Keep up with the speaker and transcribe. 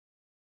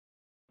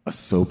A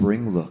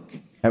sobering look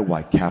at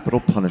why capital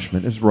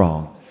punishment is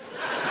wrong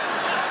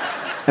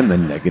and the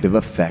negative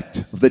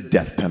effect of the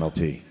death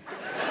penalty.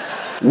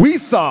 We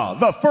saw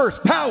the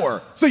first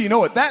power, so you know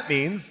what that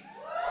means.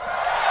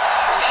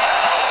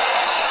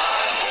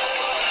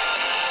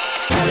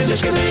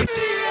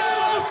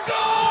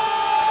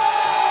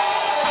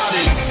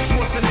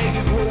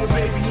 Schwarzenegger grow a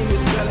baby in his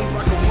belly,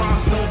 rock a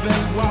rhinestone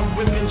vest while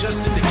whipping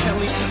Justin to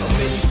Kelly. Or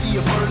maybe see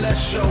a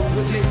burlesque show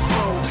with Nick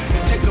Crow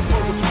and take a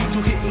boat with speed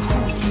to hitting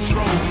cruise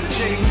control.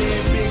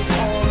 J-Man, Big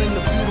Paul, and the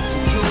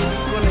beautiful June,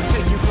 gonna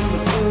take you from the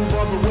groove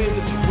all the way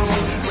to the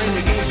room. Rain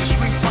the games of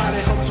Street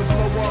Fighter, help to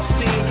blow off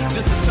steam.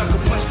 Just a sucker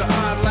punch the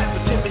odd life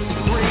of Timothy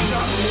Green.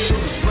 Shot me in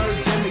the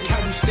birdemic,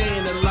 how you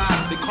staying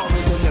alive? They call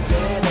him the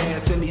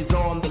badass and he's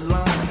on the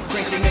line.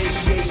 Cranking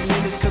 88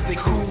 minutes cause they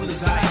cool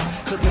as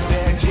ice. Cause the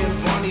bad Jim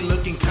Varney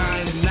looking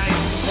kinda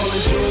nice.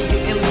 Calling June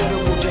getting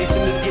literal,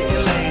 Jason is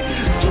getting laid.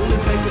 June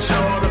is making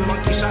sure all the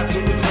monkey shots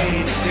getting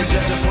paid. They're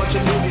just a bunch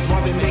of movies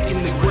while they're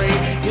making the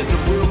grade. Here's a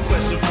real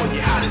question for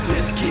you, how did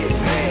this get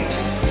made?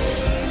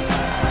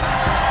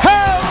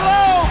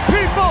 Hello,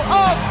 people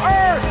of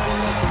Earth,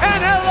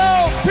 and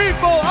hello,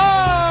 people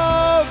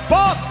of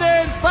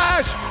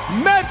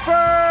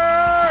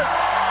Boston/Medford.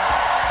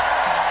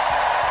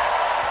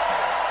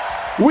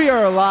 We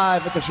are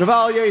live at the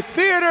Chevalier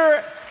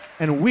Theatre,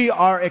 and we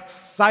are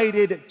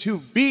excited to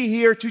be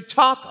here to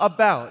talk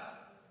about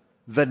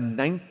the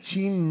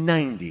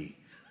 1990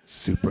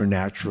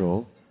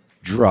 supernatural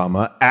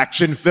drama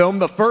action film,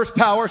 The First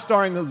Power,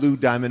 starring Lou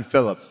Diamond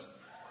Phillips.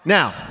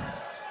 Now,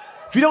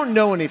 if you don't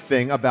know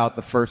anything about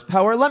The First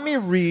Power, let me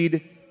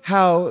read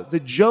how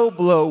the Joe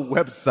Blow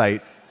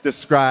website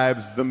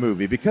describes the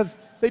movie, because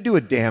they do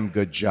a damn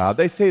good job.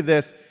 They say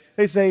this,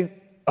 they say,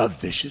 a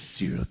vicious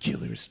serial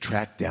killer is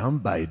tracked down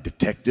by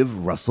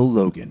Detective Russell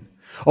Logan.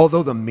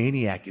 Although the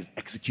maniac is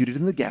executed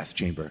in the gas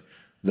chamber,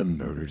 the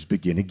murders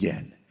begin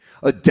again.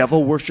 A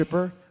devil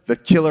worshiper, the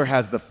killer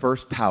has the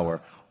first power,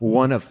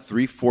 one of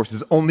three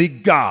forces only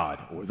God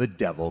or the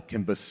devil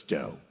can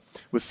bestow.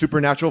 With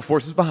supernatural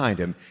forces behind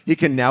him, he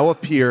can now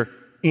appear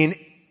in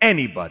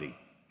anybody,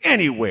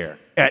 anywhere,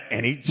 at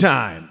any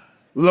time.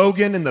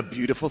 Logan and the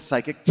beautiful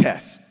psychic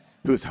Tess,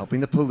 who is helping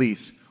the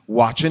police,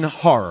 watch in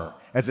horror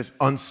as this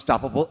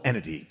unstoppable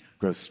entity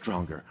grows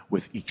stronger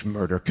with each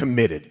murder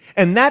committed.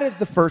 And that is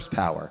the first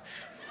power.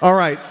 All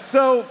right,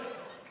 so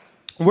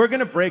we're going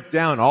to break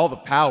down all the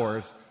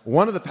powers.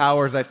 One of the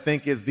powers, I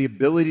think, is the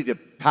ability to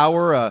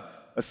power a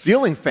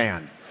ceiling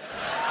fan.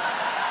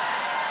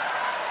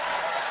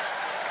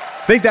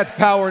 I think that's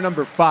power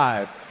number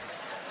 5.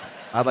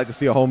 I'd like to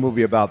see a whole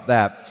movie about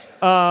that.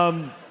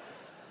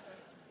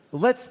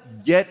 Let's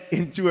get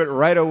into it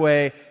right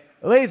away.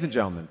 Ladies and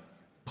gentlemen,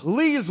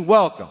 please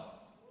welcome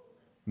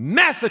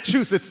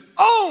Massachusetts'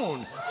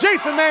 own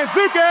Jason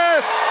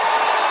Mantzoukas.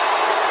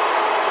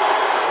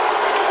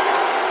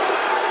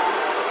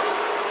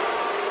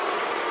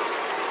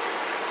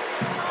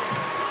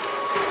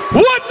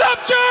 What's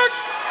up, jerks?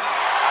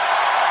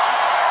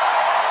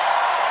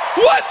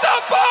 What's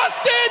up,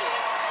 Boston?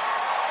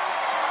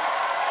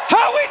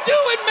 How we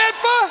doing,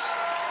 Medford?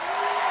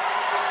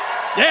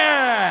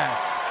 Yeah,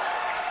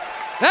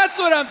 that's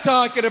what I'm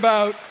talking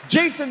about.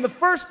 Jason, The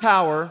First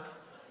Power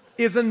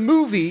is a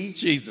movie.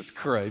 Jesus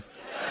Christ.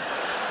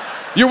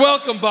 You're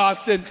welcome,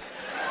 Boston.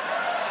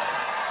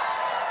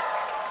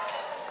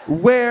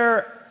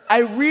 Where I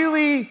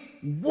really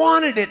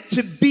wanted it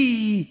to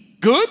be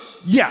good?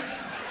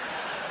 Yes.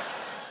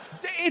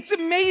 It's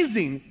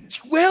amazing.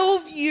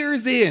 12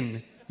 years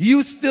in,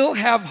 you still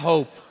have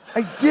hope.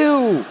 I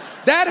do.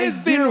 That has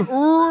been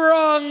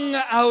wrung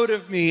out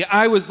of me.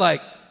 I was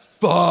like,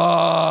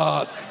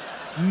 fuck.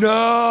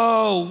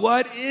 No,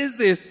 what is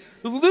this?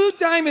 Lou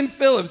Diamond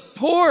Phillips,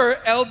 poor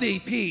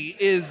LDP,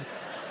 is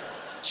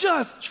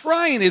just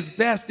trying his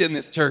best in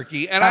this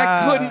turkey, and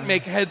I couldn't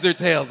make heads or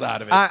tails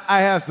out of it.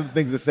 I have some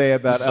things to say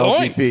about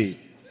Zoinks. LDP.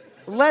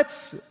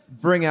 Let's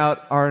bring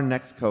out our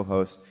next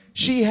co-host.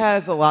 She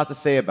has a lot to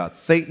say about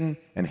Satan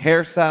and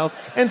hairstyles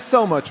and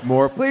so much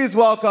more. Please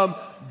welcome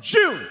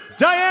June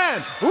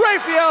Diane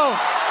Raphael.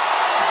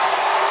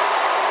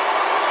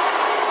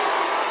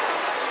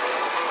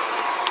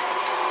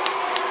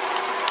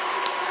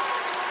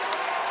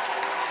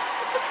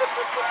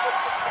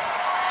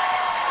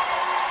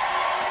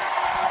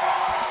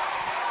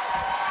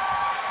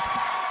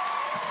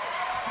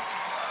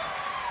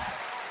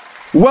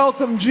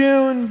 Welcome,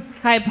 June.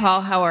 Hi,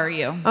 Paul. How are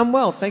you? I'm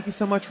well. Thank you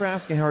so much for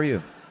asking. How are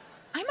you?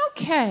 I'm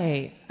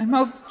okay.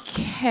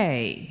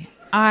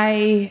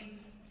 I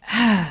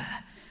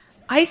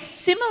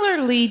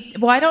similarly,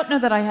 well, I don't know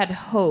that I had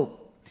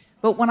hope,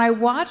 but when I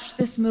watched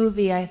this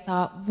movie, I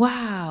thought,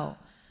 wow,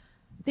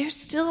 there's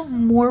still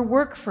more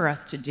work for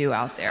us to do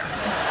out there.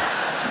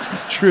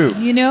 It's true.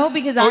 You know,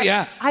 because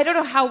yeah. I don't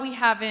know how we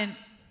haven't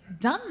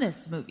done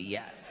this movie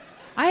yet.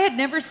 I had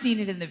never seen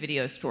it in the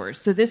video stores,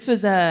 so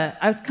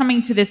I was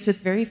coming to this with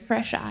very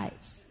fresh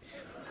eyes.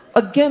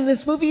 Again,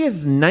 this movie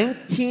is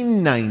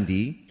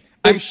 1990,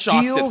 I'm shocked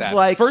at feels that.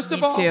 like- First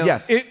of Me all, too.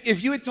 Yes.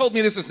 if you had told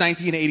me this was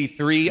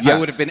 1983, I Yes.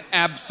 would have been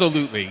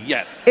absolutely,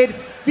 yes. It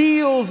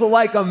feels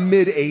like a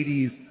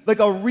mid-'80s, like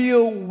a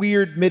real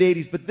weird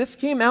mid-'80s. But this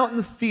came out in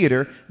the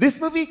theater. This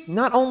movie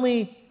not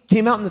only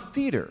came out in the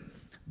theater,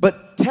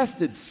 but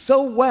tested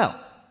so well.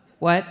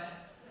 What?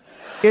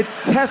 It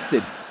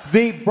tested.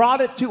 They brought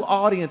it to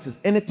audiences,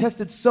 and it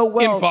tested so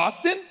well. In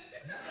Boston?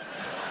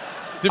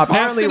 Did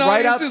Apparently Boston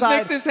right audiences outside-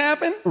 make this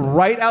happen?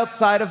 Right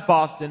outside of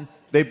Boston,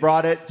 they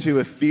brought it to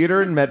a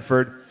theater in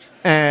Medford,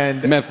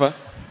 and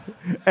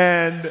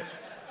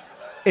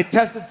it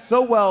tested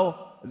so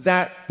well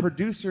that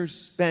producers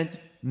spent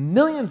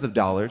millions of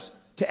dollars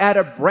to add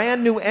a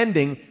brand new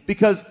ending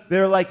because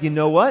they're like, you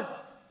know what?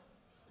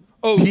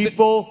 Oh,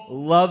 People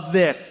love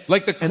this.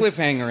 like the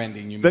cliffhanger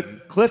ending, you The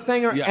mean?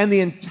 cliffhanger Yeah. and the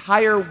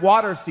entire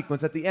water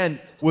sequence at the end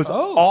was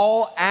Oh.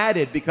 all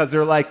added because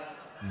they're like,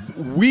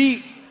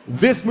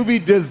 this movie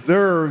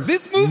deserves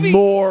This movie-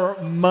 more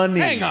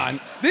money. Hang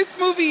on. This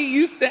movie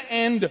used to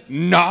end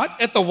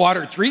not at the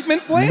water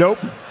treatment plant? Nope.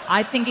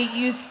 I think it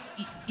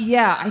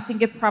I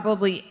think it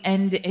probably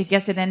ended. I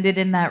guess it ended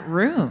in that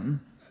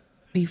room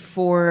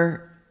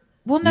before.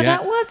 Well, no, Yeah.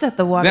 that was at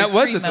the water. That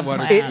was at treatment the water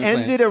plant. It treatment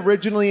ended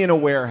originally in a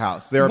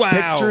warehouse. There are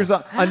Wow. pictures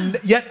of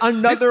yet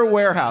another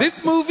warehouse.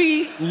 This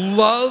movie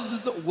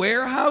loves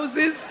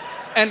warehouses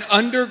and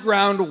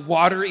underground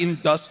water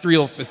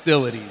industrial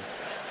facilities.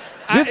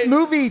 This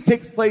movie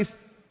takes place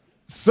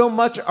so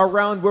much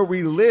around where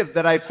we live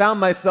that I found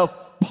myself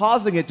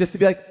pausing it just to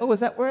be like, oh, is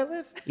that where I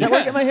live? Is that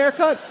where I get my hair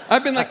cut?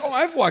 I've been like, oh,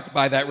 I've walked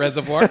by that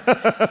reservoir.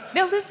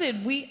 Now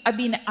listen,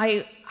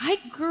 I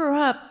grew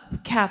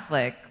up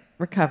Catholic,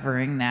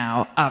 recovering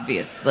now,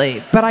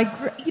 obviously, but I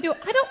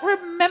don't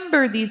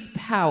remember these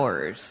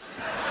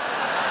powers.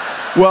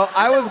 Well,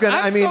 I was gonna.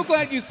 I'm I mean, so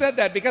glad you said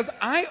that because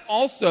I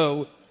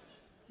also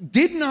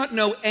did not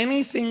know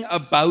anything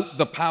about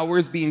the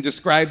powers being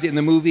described in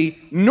the movie,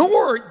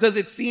 nor does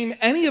it seem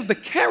any of the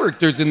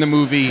characters in the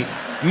movie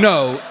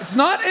know. It's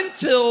not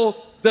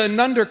until the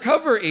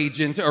undercover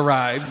agent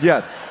arrives.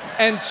 yes.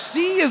 And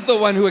she is the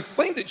one who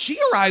explains it. She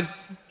arrives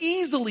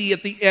easily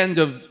at the end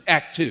of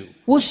Act 2.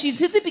 Well,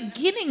 she's at the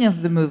beginning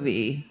of the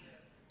movie.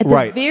 At the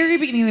Right. very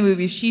beginning of the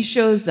movie, she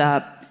shows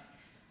up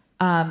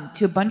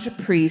to a bunch of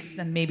priests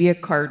and maybe a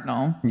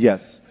cardinal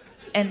Yes.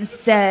 and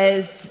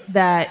says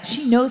that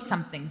she knows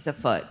something's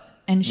afoot.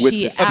 And With she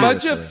the asks, A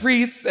bunch Seriously. of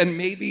priests and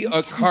maybe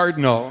a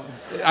cardinal.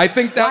 I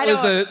think that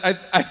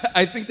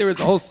I think there was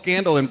a whole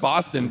scandal in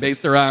Boston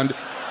based around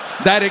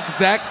that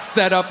exact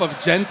setup of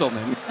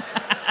gentlemen.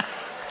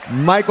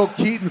 Michael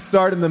Keaton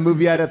starred in the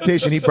movie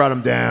adaptation. He brought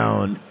him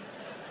down.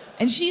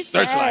 And she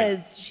Searchlight.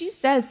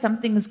 says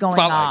something's going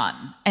Spotlight.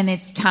 on and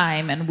it's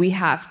time and we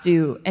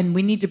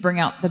need to bring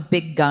out the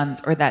big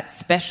guns or that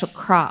special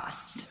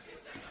cross.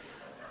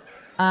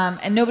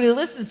 And nobody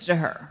listens to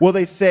her. Well,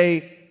 they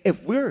say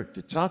if we're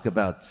to talk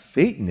about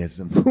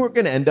Satanism, we're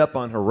going to end up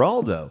on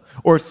Geraldo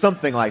or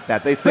something like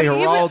that. They say But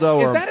even-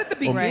 Geraldo. is that at the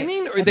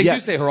beginning? Or they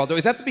Yes. do say Geraldo.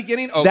 Is that the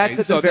beginning? Okay, That's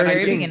at the then very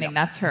I beginning. think-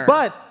 That's her.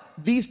 But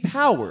these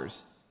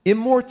powers,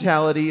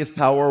 immortality is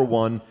power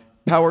 1.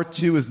 Power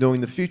 2 is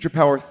knowing the future.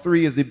 Power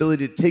 3 is the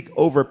ability to take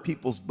over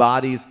people's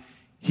bodies.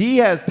 He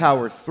has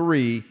power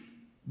 3.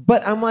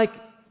 But I'm like,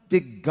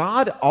 did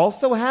God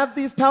also have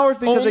these powers?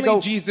 Because Only they go,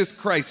 Jesus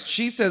Christ.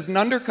 She says an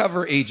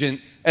undercover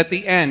agent at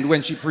the end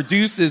when she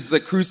produces the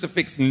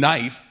crucifix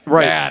knife.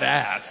 Right.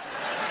 Badass.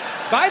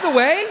 By the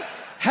way,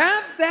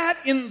 have that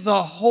in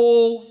the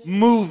whole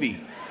movie.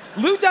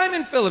 Lou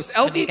Diamond Phillips,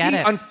 you LDP, get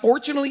it.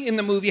 unfortunately in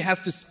the movie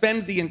has to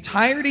spend the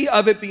entirety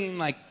of it being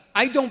like,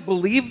 I don't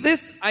believe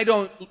this. I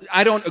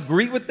don't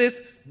agree with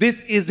this.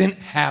 This isn't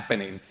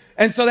happening.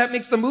 And so that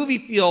makes the movie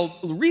feel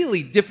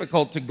really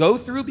difficult to go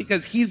through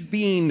because he's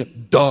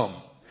being dumb.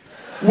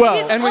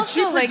 well, And when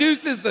she Also, like-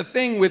 produces the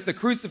thing with the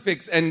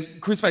crucifix and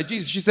crucified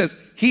Jesus, she says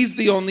he's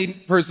the only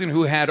person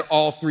who had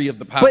all 3 of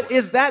the powers. but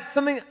is that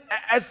something,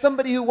 as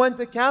somebody who went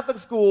to Catholic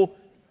school,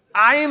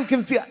 I am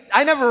confused.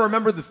 I never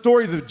remember the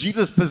stories of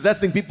Jesus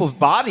possessing people's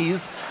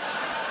bodies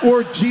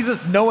or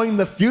Jesus knowing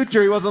the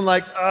future. He wasn't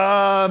like,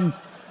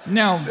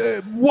 No.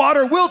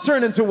 water will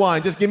turn into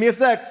wine. Just give me a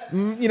sec.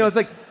 It's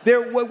like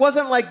it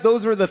wasn't like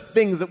those were the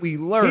things that we he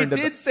learned.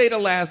 did say to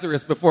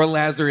Lazarus before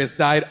Lazarus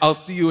died, I'll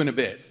see you in a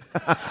bit.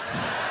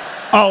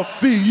 I'll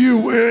see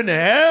you in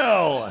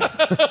hell.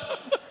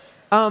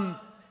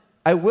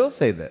 I will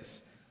say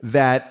this,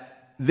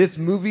 that this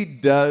movie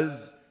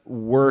does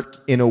work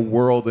in a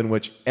world in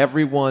which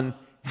everyone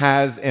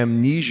has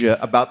amnesia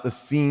about the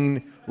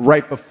scene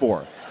right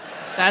before.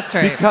 That's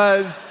right.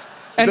 Because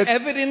And the-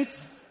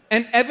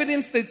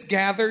 evidence that's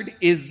gathered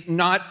is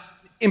not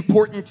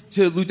important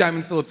to Lou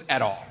Diamond Phillips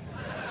at all.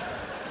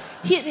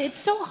 It's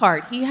so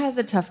hard. He has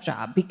a tough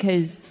job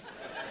because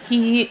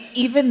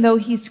even though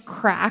he's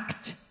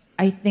cracked,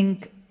 I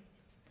think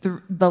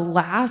the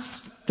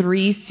last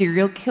 3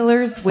 serial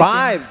killers.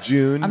 5,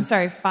 June. I'm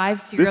sorry,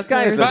 5 serial This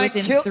guy is killers a-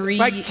 within 3.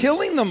 By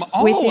killing them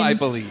all, I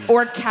believe.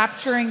 Or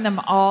capturing them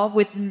all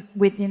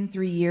within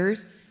 3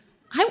 years.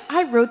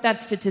 I wrote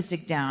that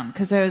statistic down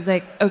because I was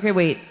like, okay,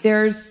 wait,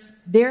 there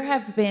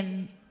have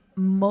been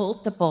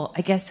multiple,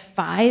 I guess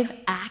 5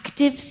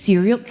 active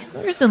serial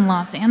killers in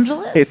Los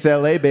Angeles. It's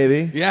LA,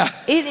 baby. Yeah.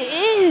 It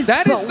is.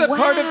 That is the wow.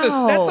 part of this.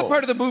 That's the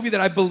part of the movie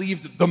that I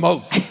believed the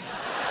most.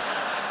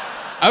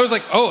 I was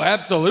like, oh,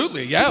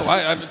 absolutely. Yeah,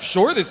 I'm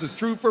sure this is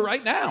true for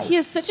right now. He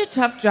has such a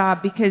tough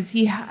job because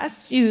he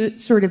has to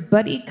sort of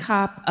buddy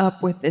cop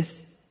up with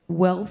this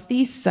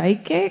wealthy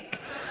psychic.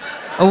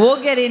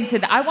 We'll get into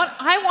that. I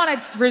want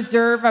to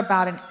reserve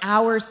about an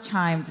hour's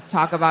time to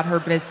talk about her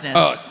business.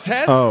 Oh,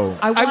 Tess? Oh.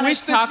 I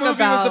wish this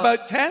movie was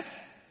about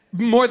Tess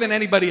more than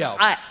anybody else.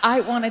 I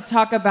want to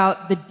talk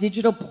about the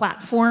digital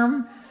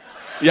platform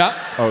Yeah.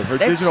 Oh, her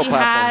that digital she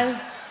platform.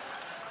 has.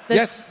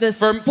 Yes, The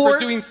for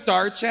sports, doing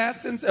star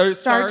chats and or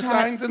star chat.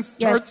 signs and Yes,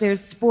 charts. there's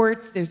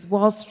sports, there's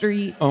Wall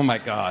Street. Oh my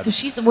God. So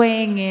she's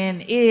weighing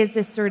in. It is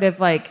this sort of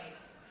like,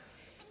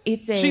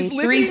 it's a She's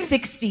living-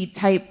 360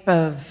 type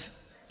of,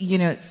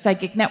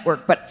 psychic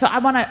network. But so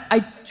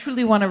I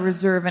truly want to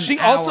reserve an She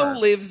hour. also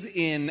lives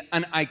in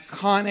an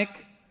iconic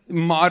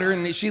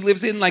modern. She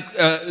lives in like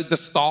the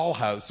Stahl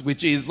House,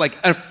 which is like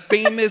a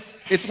famous.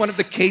 It's one of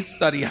the case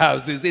study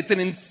houses. It's an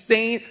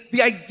insane.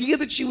 The idea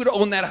that she would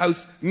own that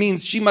house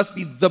means she must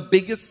be the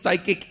biggest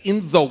psychic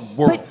in the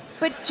world.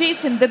 But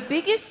Jason, the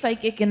biggest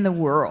psychic in the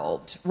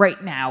world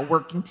right now,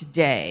 working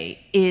today,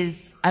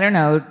 is, I don't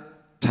know.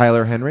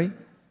 Tyler Henry?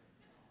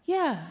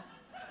 Yeah.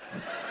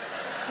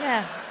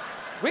 Yeah.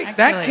 Wait,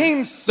 Actually. that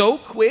came so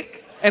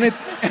quick, and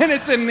it's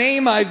a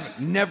name I've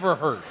never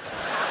heard.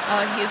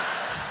 Oh,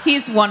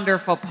 he's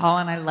wonderful, Paul,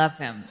 and I love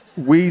him.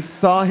 We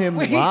saw him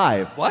Wait,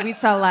 live. What? We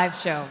saw a live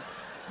show.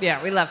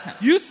 Yeah, we love him.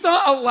 You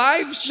saw a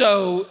live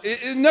show.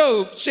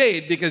 No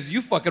shade, because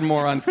you fucking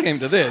morons came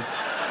to this.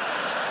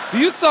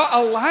 You saw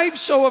a live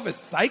show of a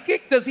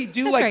psychic? Does he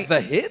do That's like right. the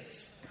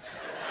hits?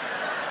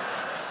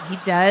 He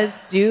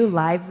does do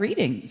live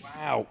readings.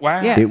 Wow.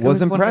 Yeah, It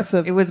was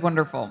impressive. It was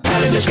wonderful.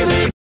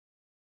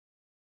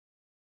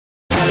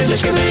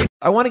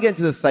 I want to get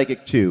into the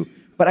psychic too,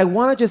 but I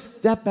want to just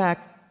step back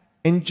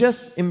and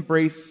just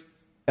embrace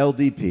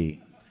LDP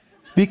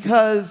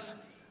because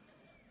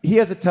he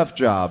has a tough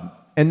job,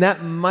 and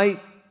that might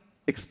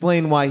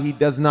explain why he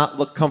does not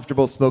look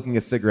comfortable smoking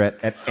a cigarette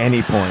at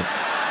any point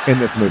in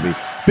this movie.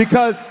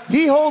 Because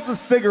he holds a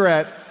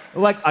cigarette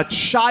like a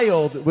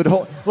child would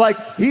hold, like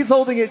he's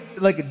holding it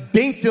like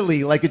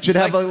daintily, like it should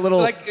have a little,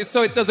 like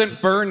so it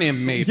doesn't burn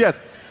him, maybe.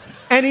 yes.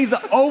 And he's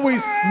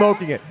always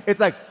smoking it. It's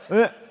like,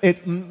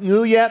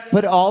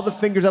 put all the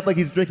fingers up like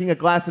he's drinking a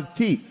glass of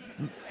tea.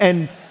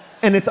 And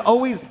it's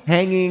always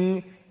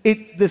hanging.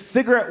 The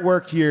cigarette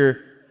work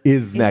here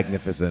is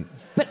magnificent.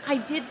 But I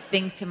did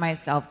think to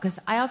myself, because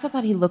I also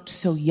thought he looked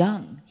so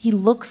young. He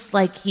looks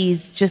like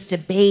he's just a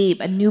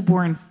babe, a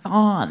newborn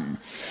fawn.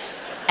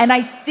 And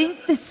I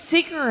think the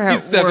cigarette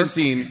He's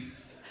 17.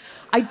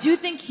 I do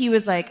think he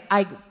was like,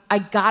 I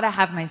gotta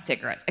have my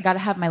cigarettes. I gotta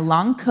have my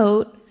long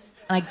coat,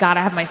 and I gotta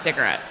have my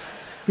cigarettes.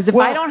 Because if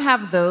I don't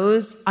have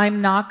those,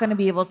 I'm not gonna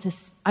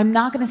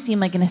seem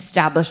like an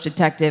established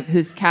detective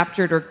who's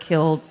captured or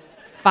killed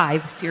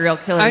 5 serial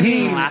killers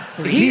in the last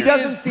 3 He years.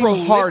 doesn't is seem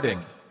prolific.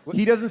 hardened.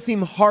 He doesn't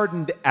seem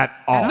hardened at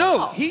all.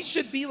 No, he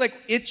should be like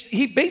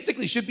he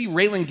basically should be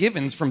Raylan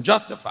Givens from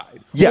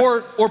Justified. Yeah.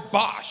 Or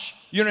Bosch.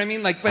 You know what I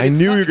mean? Like, but I it's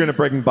knew not- you were going to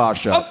bring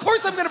Bosch up. Of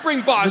course I'm going to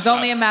bring Bosch It was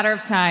only up. a matter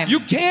of time. You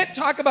can't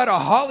talk about a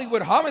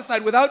Hollywood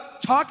homicide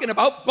without talking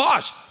about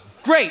Bosch.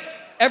 Great.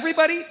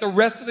 Everybody, the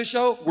rest of the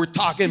show, we're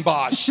talking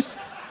Bosch.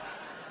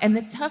 And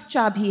the tough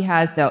job he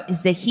has, though,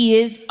 is that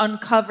he's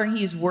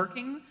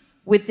working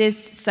with this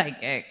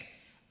psychic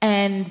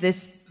and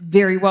this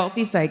very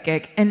wealthy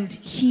psychic, and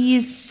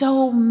he's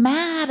so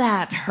mad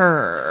at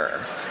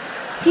her.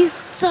 He's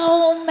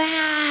so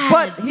mad.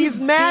 But he's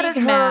mad at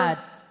big her. mad.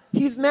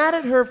 He's mad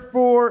at her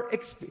for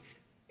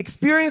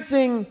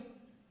experiencing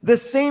the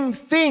same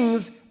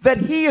things that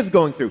he is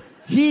going through.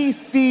 He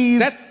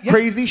sees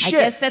crazy shit. I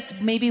guess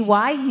that's maybe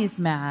why he's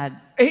mad.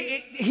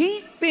 He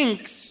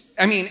thinks,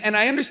 and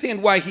I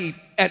understand why he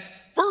at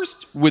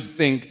first would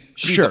think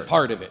she's Sure. a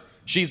part of it.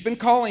 She's been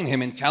calling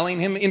him and telling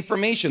him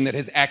information that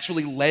has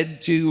actually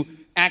led to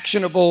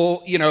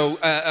actionable,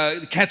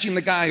 catching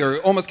the guy or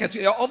almost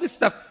catching, all this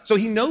stuff. So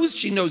he knows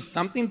she knows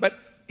something, but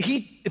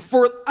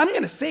I'm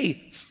going to say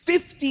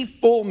 50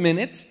 full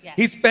minutes, Yes.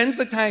 he spends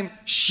the time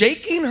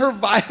shaking her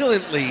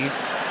violently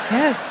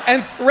Yes.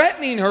 and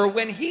threatening her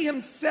when he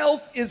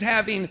himself is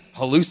having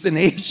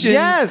hallucinations.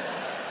 Yes.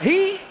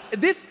 He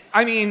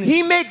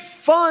makes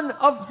fun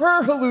of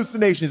her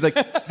hallucinations.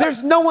 Like,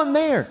 there's no one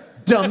there,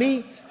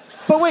 dummy.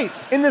 But wait,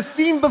 in the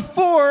scene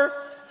before,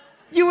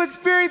 you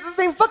experienced the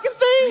same fucking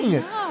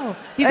thing. Oh.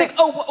 He's like,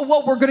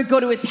 we're going to go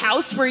to his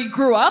house where he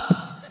grew up?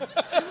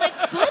 I'm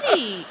like,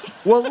 buddy.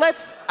 Well,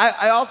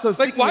 I also...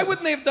 like, why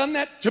wouldn't they have done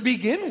that to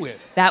begin with?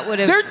 That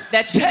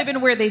should have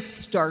been where they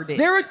started.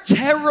 They're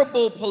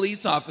terrible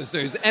police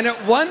officers. And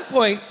at one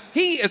point,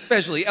 he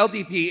especially,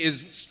 LDP,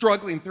 is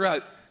struggling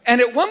throughout. And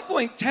at one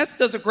point, Tess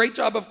does a great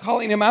job of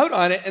calling him out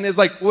on it and is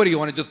like, what, do you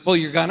want to just pull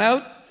your gun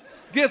out?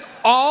 Because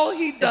all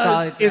he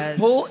does is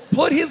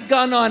put his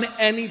gun on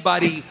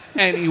anybody,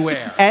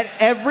 anywhere. At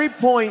every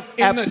point,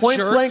 In at the point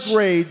church? blank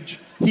range,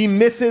 he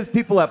misses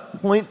people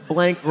at point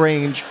blank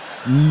range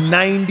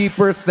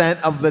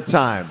 90% of the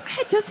time.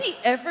 Does he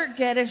ever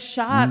get a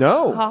shot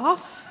No.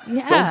 off?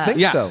 Yeah. Don't think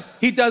Yeah, so.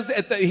 he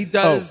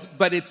does.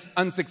 But it's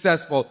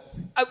unsuccessful.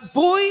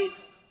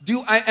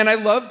 And I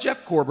love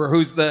Jeff Korber,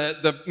 who's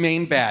the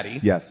main baddie.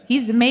 Yes.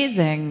 He's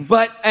amazing.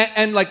 But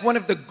and like one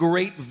of the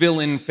great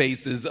villain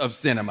faces of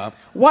cinema.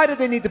 Why did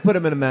they need to put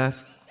him in a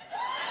mask?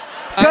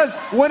 Because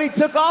when he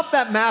took off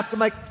that mask, I'm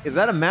like, is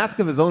that a mask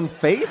of his own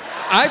face?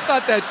 I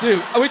thought that too.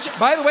 Which,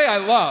 by the way, I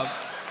love.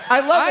 I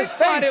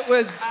thought face. it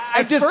was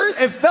at first.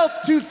 It felt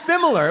too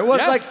similar. It was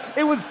Yeah. like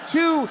it was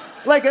too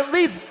like at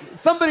least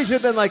somebody should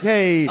have been like,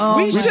 hey,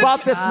 we should-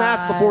 bought this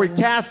mask before we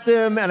cast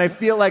him, and I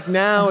feel like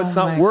now it's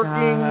not my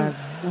working. God.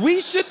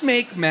 We should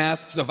make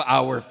masks of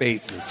our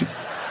faces.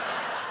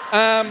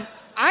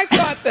 I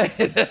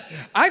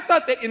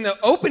thought that in the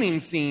opening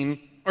scene,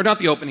 or not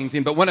the opening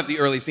scene, but one of the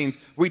early scenes,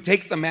 where he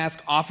takes the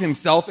mask off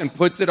himself and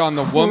puts it on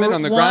the woman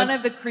on the ground. One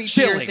of the creepier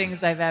Chilling.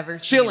 things I've ever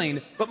seen.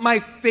 Chilling. But my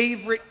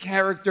favorite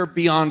character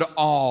beyond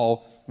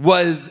all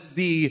was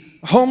the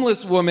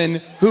homeless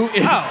woman who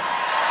is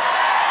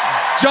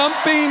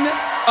jumping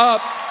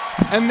up.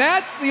 And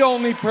that's the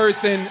only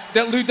person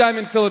that Lou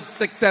Diamond Phillips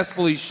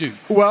successfully shoots.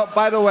 Well,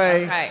 by the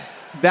way, Okay.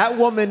 that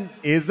woman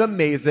is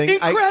amazing.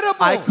 Incredible.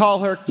 I call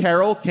her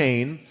Carol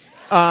Kane.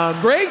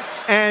 Great.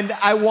 And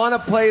I want to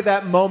play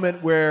that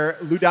moment where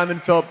Lou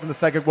Diamond Phillips and the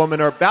second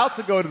woman are about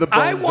to go to the bone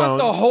I zone. want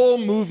the whole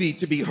movie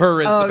to be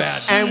her as the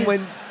bad guy. And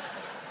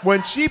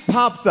when she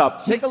pops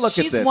up, take a look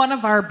at She's this. one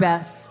of our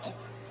best.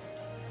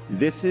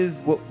 This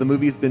is what the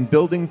movie's been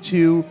building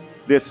to,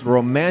 this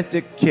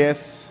romantic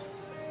kiss.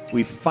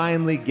 We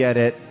finally get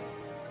it.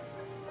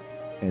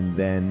 And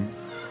then...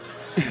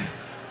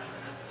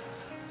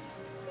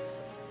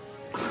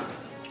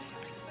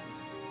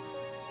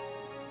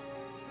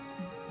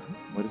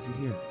 What is he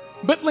here?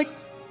 But like,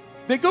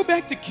 they go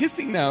back to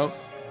kissing now.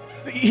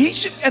 He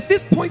should, at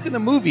this point in the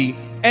movie,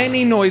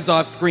 any noise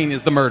off screen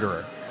is the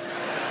murderer.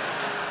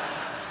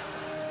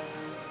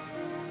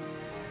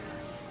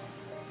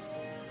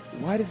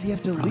 Why does he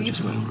have to leave?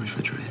 Just went on the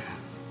refrigerator.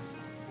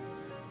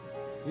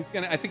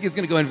 I think he's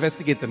gonna go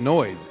investigate the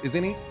noise,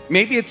 isn't he?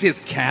 Maybe it's his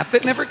cat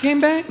that never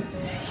came back?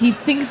 He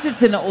thinks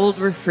it's an old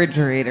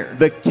refrigerator.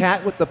 The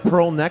cat with the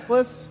pearl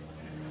necklace?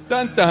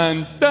 Dun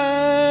dun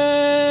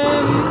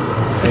dun!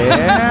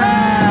 Yeah!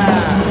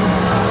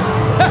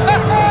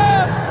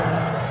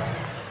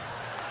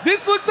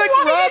 This looks like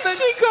Why Robin. did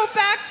she go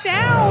back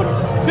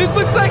down? This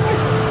looks like.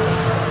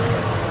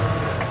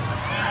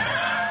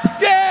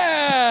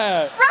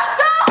 Yeah!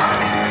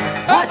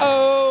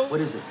 Uh-oh! What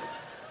is it?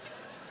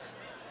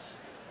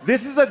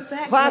 This is a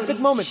Back classic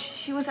lady. moment.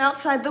 She was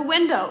outside the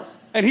window.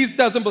 And he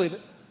doesn't believe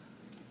it.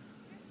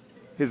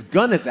 His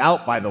gun is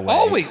out, by the way.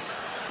 Always.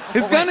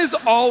 His gun is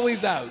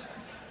always out.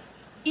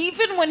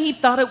 Even when he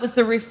thought it was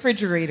the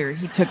refrigerator,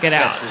 he took it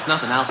Yes, out. there's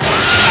nothing out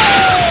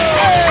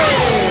there.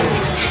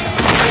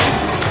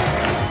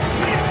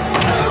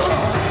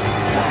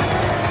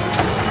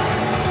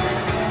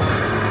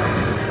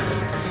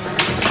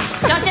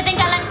 Don't you think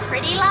I look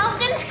pretty,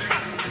 Logan?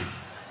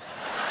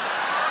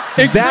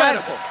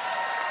 Incredible.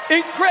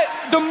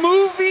 The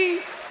movie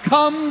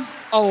comes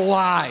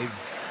alive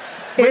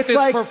with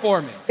this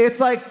performance. It's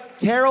like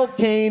Carol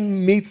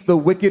Kane meets the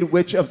Wicked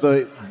Witch of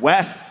the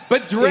West.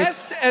 But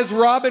dressed as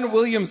Robin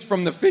Williams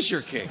from The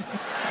Fisher King.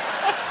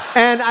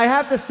 And I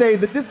have to say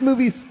that this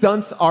movie's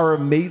stunts are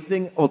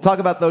amazing. We'll talk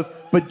about those.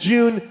 But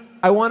June,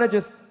 I want to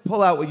just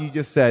pull out what you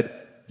just said.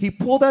 He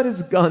pulled out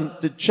his gun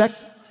to check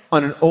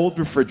on an old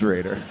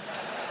refrigerator.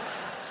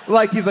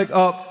 Like he's like,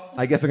 oh,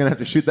 I guess I'm going to have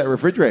to shoot that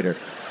refrigerator.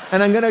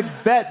 And I'm going to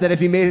bet that if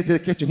he made it to the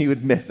kitchen, he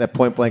would miss at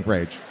point blank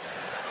range.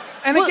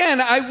 And again,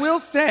 I will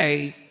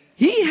say,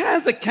 he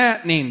has a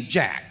cat named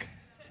Jack.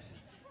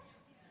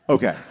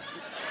 Okay.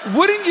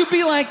 Wouldn't you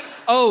be like,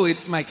 oh,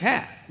 it's my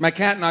cat. My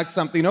cat knocked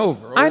something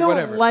over or I don't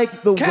whatever.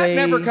 like the cat way...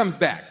 never comes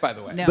back, by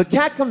the way. No. The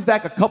cat comes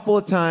back a couple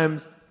of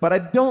times, but I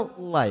don't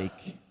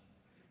like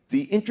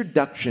the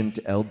introduction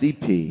to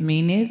LDP.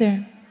 Me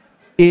neither.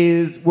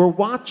 Is we're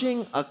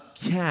watching a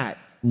cat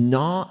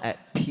gnaw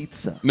at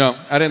pizza. No,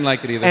 I didn't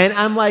like it either. And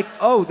I'm like,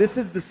 oh, this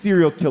is the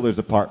serial killer's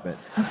apartment.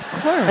 Of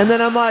course. And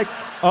then I'm like,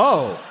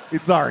 oh,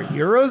 it's our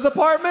hero's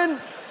apartment?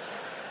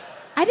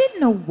 I didn't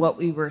know what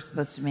we were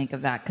supposed to make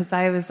of that because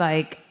I was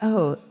like,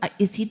 oh,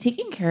 is he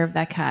taking care of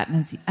that cat?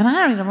 And I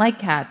don't even like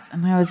cats.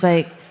 And I was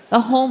like, the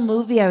whole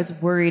movie I was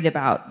worried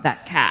about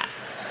that cat.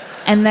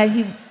 And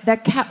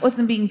that cat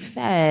wasn't being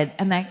fed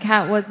and that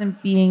cat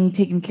wasn't being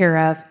taken care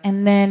of.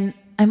 And then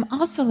I'm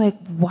also like,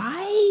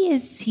 why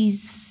is he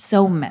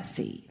so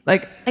messy?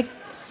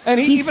 And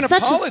he he's even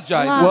such a apologized.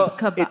 slob Well,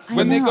 kebab. it's- I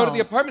When they go to know. the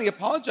apartment, he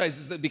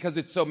apologizes because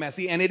it's so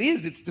messy, and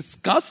it's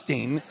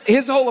disgusting.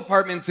 His whole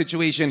apartment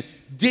situation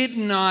did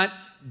not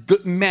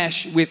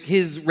mesh with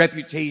his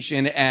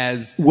reputation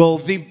as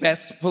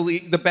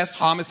the best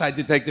homicide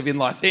detective in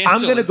Los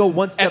Angeles. I'm gonna go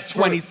one step at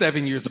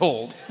 27 years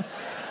old.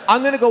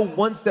 I'm going to go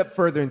one step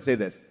further and say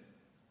this.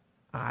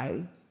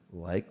 I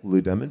like Lou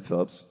Diamond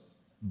Phillips,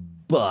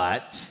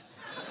 but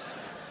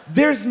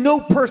there's no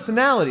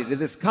personality to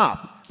this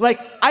cop. Like,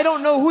 I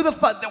don't know who the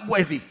fuck.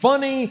 Is he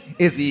funny?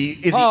 Is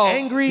he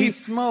angry? He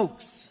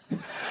smokes.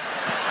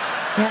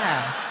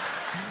 Yeah.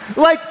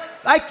 Like,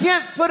 I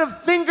can't put a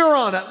finger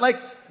on it. Like,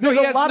 No, there's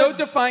he a has lot no of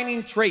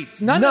defining traits.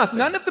 None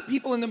of the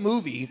people in the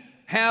movie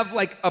have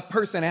like a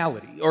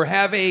personality or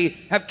have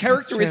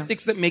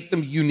characteristics that make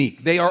them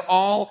unique. They are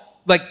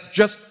all like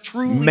just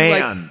truly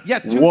man,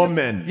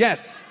 woman.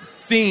 Yes,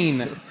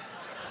 scene.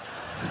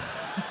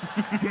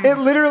 It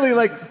literally,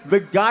 like, the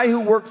guy who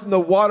works in the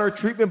water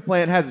treatment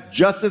plant has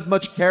just as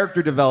much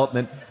character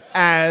development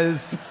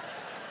as...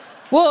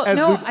 Well,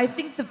 no, I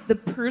think the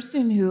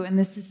person who, and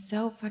this is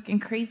so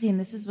fucking crazy, and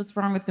this is what's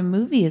wrong with the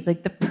movie, is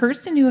like the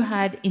person who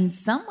had, in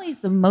some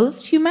ways, the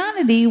most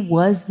humanity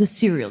was the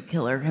serial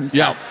killer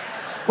himself. Yeah.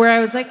 Where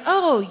I was like,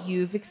 oh,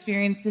 you've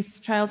experienced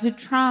this childhood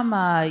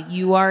trauma.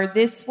 You are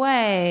this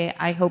way.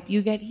 I hope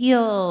you get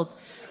healed.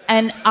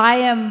 And I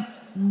am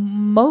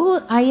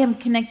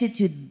connected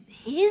to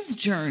his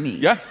journey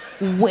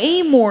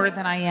way more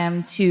than I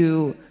am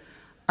to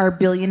our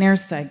billionaire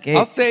psychic.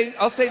 I'll say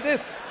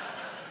this.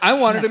 I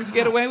wanted him to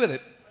get away with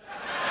it.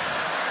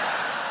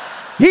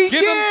 He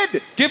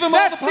did! Give him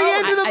That's all the power. the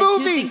end of the I do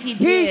movie. think he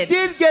did. He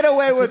did get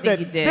away with think it.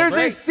 he did. There's a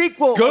Right.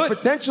 sequel, Good.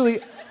 potentially.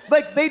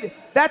 Like,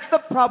 that's the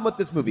problem with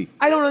this movie.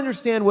 I don't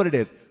understand what it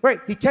is. Right,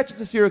 he catches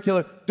a serial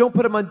killer. Don't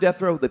put him on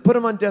death row. They put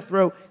him on death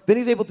row. Then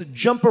he's able to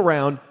jump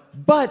around.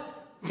 But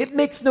it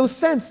makes no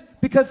sense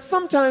because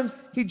sometimes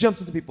he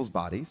jumps into people's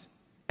bodies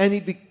and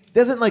he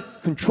doesn't,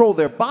 like, control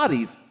their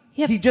bodies.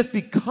 Yep. He just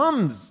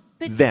becomes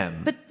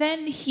them. But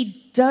then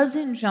he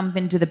doesn't jump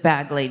into the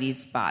bag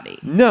lady's body.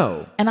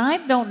 No. And I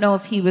don't know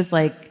if he was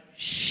like,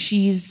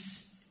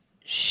 she's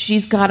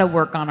got to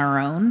work on her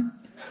own.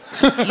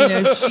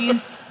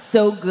 She's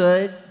so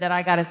good that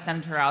I got to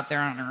send her out there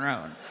on her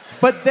own.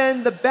 But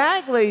then the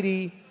bag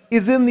lady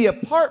is in the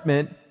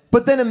apartment,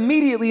 but then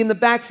immediately in the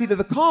backseat of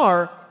the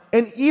car.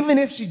 And even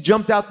if she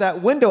jumped out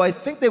that window, I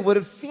think they would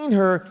have seen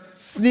her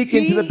sneak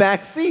into the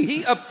back seat.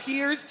 He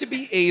appears to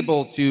be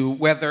able to,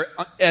 whether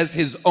as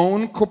his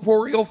own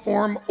corporeal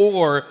form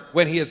or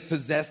when he has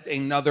possessed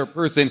another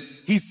person,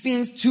 he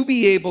seems to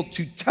be able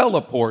to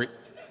teleport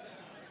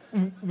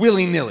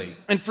willy-nilly.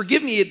 And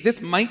forgive me,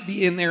 this might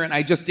be in there and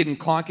I just didn't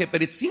clock it,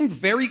 but it seemed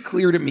very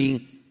clear to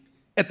me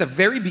at the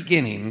very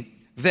beginning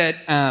that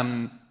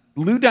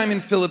Lou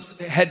Diamond Phillips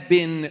had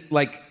been,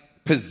 like,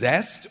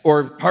 possessed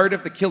or part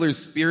of the killer's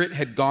spirit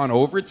had gone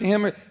over to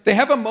him. They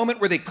have a moment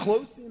where they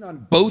close in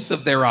on both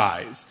of their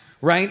eyes,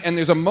 right? And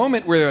there's a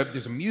moment where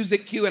there's a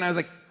music cue and I was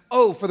like,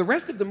 oh, for the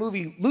rest of the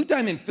movie, Lou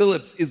Diamond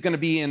Phillips is going to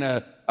be in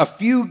a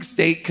fugue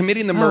state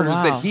committing the murders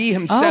that he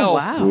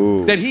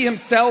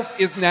himself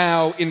is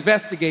now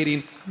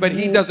investigating, but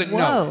he doesn't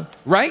know.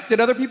 Right? Did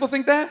other people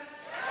think that?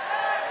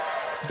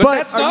 But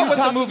that's not what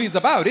the movie's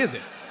about, is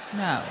it?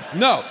 No.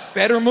 No.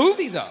 Better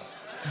movie, though.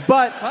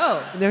 But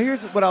now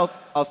here's what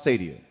I'll say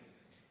to you.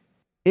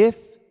 If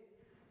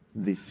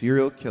the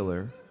serial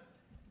killer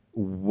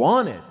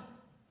wanted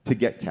to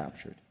get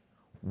captured,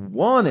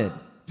 wanted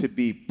to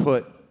be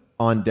put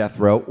on death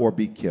row or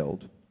be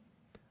killed,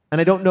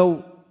 and I don't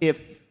know if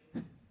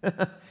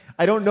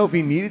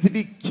he needed to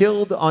be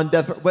killed on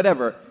death row,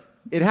 whatever.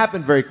 It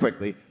happened very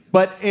quickly.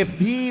 But if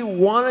he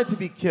wanted to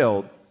be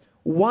killed,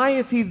 why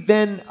is he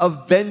then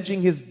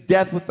avenging his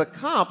death with the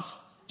cops?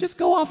 Just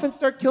go off and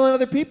start killing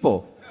other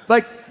people.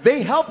 Like,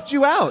 they helped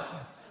you out.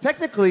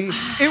 Technically,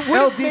 it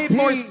would have made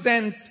more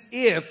sense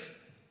if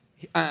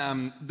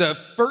the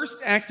first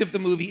act of the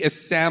movie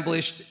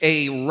established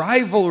a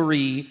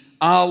rivalry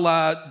a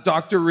la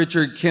Dr.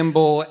 Richard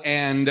Kimball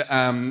and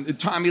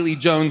Tommy Lee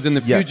Jones in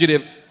The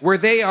Fugitive, where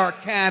they are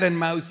cat and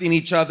mouse in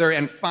each other,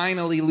 and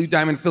finally Lou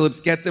Diamond Phillips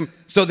gets him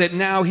so that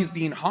now he's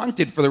being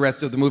haunted for the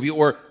rest of the movie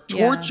or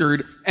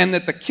tortured, and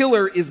that the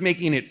killer is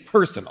making it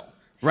personal.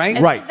 Right?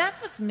 And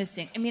that's what's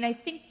missing. I mean, I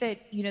think that,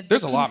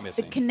 there's a lot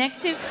missing. The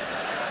connective,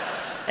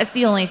 that's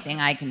the only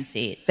thing I can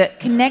see. The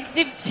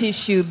connective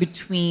tissue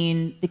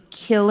between the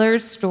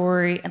killer's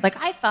story, and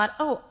like I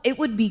thought, it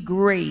would be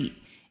great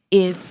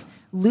if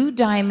Lou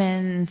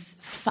Diamond's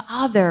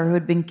father, who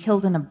had been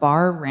killed in a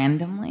bar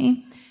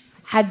randomly,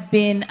 had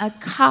been a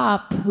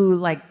cop who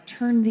like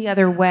turned the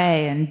other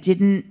way and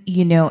didn't,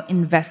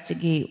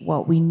 investigate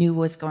what we knew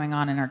was going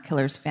on in our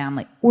killer's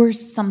family or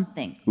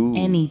something,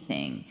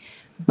 anything.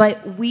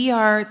 But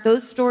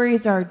those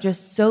stories are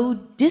just so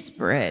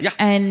disparate. Yeah.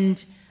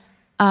 And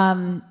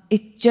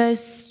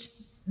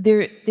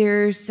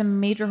there's some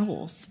major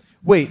holes.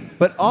 Wait,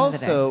 but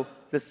also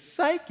the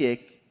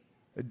psychic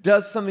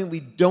does something we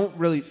don't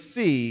really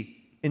see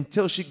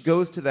until she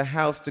goes to the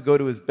house to go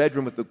to his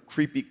bedroom with the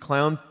creepy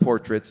clown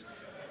portraits.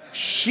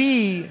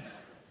 She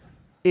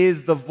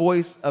is the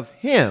voice of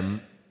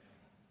him,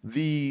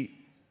 the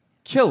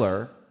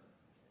killer,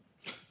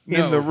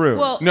 in the room.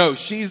 Well, no,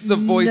 she's the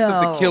voice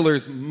of the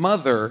killer's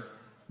mother.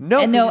 No,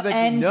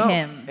 and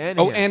him.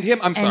 And him.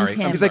 I'm sorry.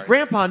 He's like,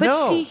 Grandpa, but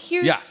no. See,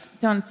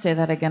 don't say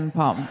that again,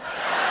 Paul.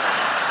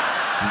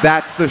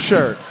 That's the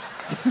shirt.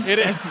 It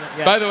is.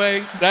 By the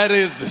way, that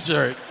is the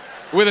shirt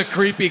with a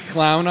creepy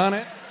clown on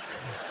it.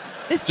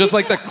 Just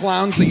like the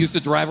clowns that used to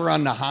drive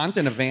around Nahant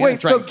in a van and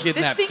try and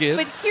kidnap kids.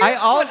 But here's I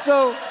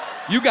also...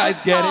 You guys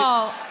get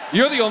it.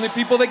 You're the only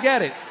people that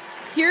get it.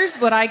 Here's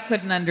what I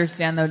couldn't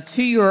understand, though,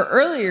 to your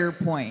earlier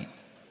point,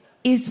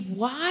 is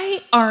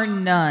why our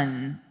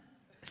nun,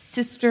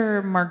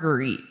 Sister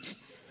Marguerite,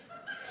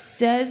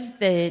 says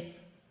that,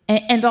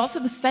 and also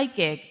the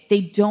psychic, they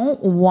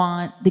don't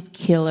want the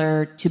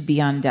killer to be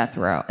on death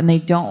row, and they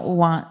don't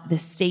want the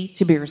state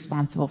to be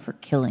responsible for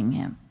killing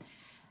him.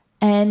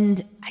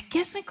 And I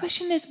guess my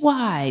question is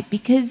why?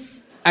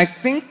 Because... I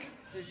think...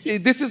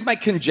 This is my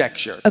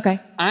conjecture. Okay.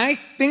 I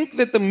think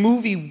that the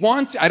movie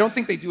wants... I don't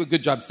think they do a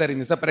good job setting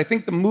this up, but I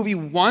think the movie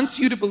wants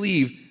you to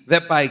believe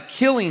that by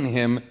killing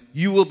him,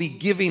 you will be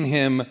giving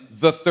him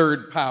the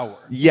third power.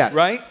 Yes.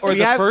 Right? Or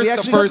the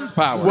first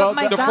power. Well,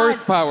 the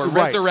first power,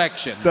 right.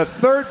 resurrection. The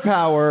third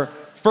power...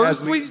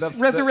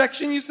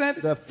 resurrection, you said?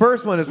 The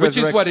first one is Which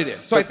resurrection. is what it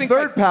is. So the I think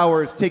third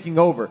power is taking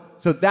over.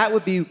 So that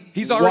would be...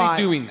 He's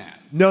already doing that.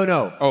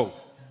 No. Oh.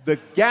 The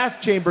gas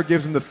chamber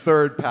gives him the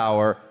third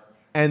power,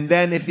 and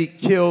then if he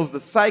kills the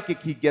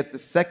psychic, he'd get the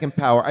second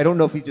power. I don't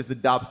know if he just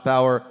adopts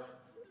power.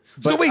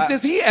 So wait,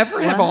 does he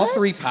ever have all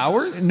three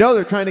powers? No,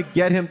 they're trying to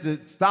get him to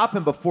stop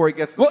him before he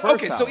gets the first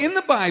okay, power. so in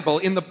the Bible,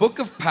 in the Book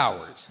of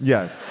Powers...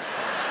 Yes.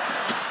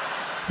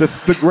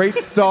 The Great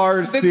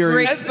Stars the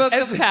series. Great Book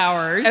of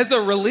Powers. As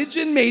a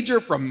religion major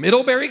from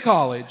Middlebury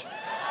College,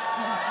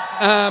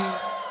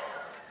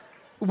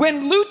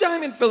 when Lou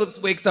Diamond Phillips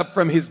wakes up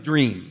from his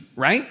dream,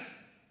 right?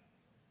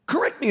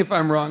 Correct me if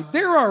I'm wrong,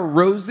 there are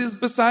roses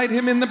beside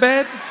him in the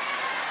bed?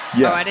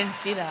 Yes. Oh, I didn't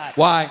see that.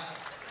 Why?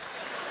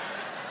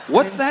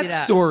 What's didn't see that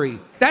that. story?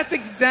 That's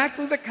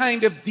exactly the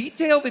kind of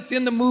detail that's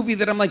in the movie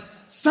that I'm like,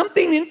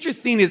 something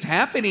interesting is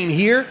happening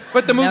here,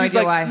 but the No movie's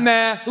idea like, why.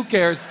 nah, who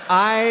cares?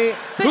 I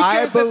Who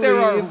cares believe, that there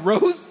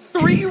are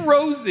three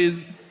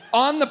roses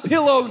on the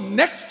pillow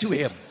next to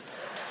him?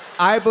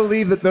 I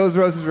believe that those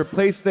roses were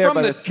placed there From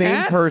by the the same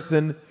cat?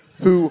 person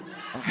who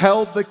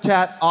held the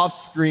cat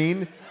off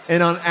screen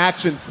and on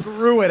action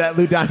threw it at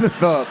Lou Diamond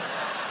Phillips.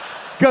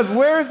 Because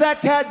where is that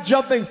cat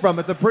jumping from?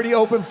 It's a pretty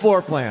open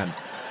floor plan.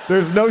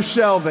 There's no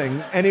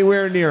shelving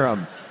anywhere near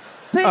him.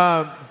 But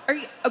are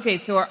you, okay,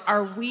 so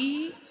are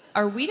we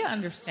to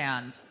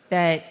understand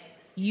that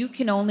you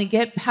can only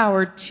get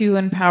power 2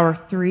 and power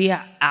 3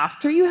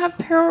 after you have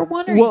power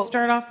 1, or you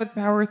start off with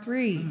power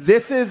 3?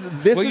 This is you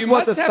what the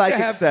must have to psychic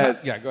have-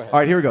 says. Yeah, go ahead. All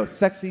right, here we go.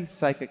 Sexy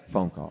psychic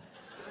phone call.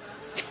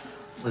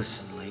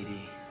 Listen,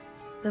 lady.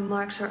 The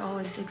marks are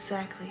always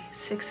exactly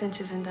 6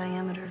 inches in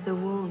diameter. The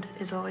wound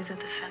is always at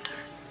the center.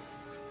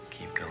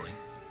 Keep going.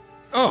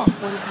 Oh,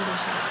 One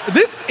condition,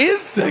 this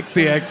is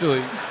sexy, actually.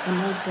 and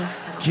no death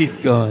penalty.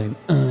 Keep going.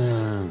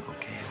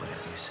 Okay,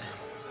 whatever you say.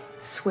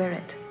 Swear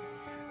it.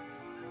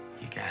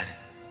 You got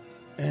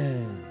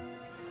it.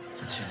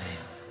 What's your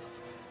name?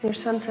 Near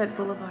Sunset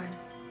Boulevard.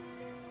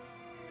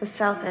 The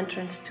south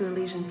entrance to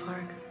Elysian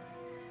Park.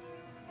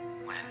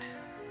 When?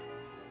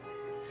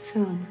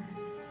 Soon.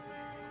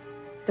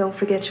 Don't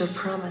forget your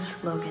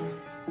promise, Logan.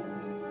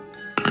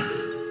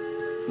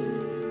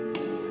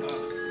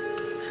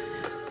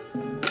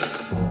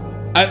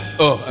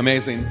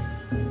 Amazing.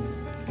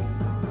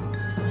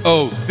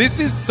 Oh, this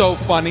is so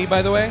funny,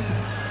 by the way.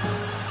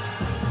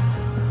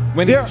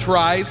 When he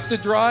tries to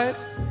draw it.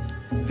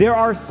 There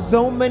are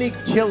so many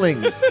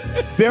killings.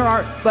 There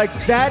are,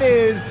 that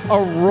is a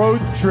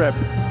road trip.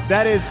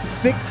 That is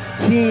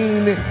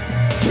 16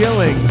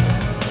 killings.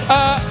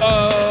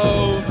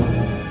 Uh-oh.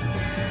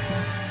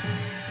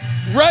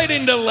 Right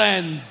into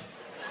lens.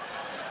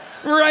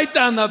 Right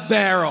on the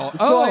barrel.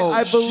 So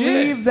I shit.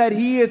 believe that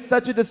he is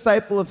such a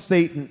disciple of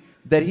Satan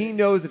that he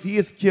knows if he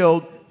is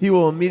killed, he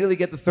will immediately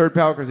get the third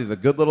power because he's a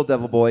good little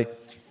devil boy.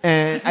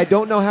 And I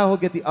don't know how he'll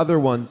get the other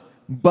ones,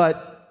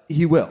 but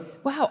he will.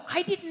 Wow,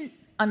 I didn't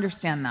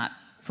understand that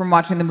from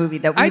watching the movie,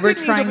 that we were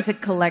trying to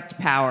collect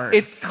powers.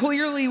 It's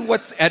clearly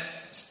what's at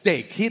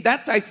stake.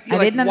 I feel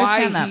I didn't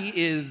why understand that.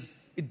 he is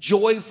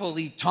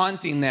joyfully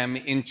taunting them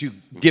into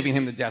giving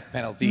him the death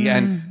penalty.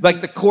 And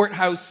like the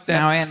courthouse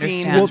Now I step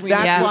scene understand. Well, between the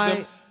that's two of why,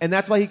 them. and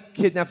that's why he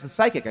kidnaps the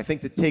psychic, I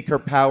think, to take her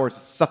powers,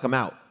 to suck him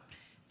out.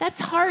 That's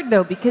hard,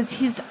 though, because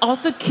he's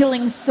also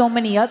killing so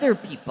many other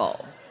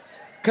people.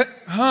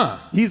 Huh.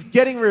 He's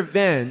getting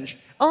revenge.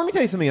 Oh, let me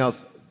tell you something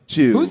else,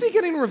 too. Who's he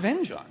getting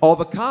revenge on? All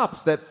the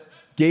cops that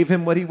gave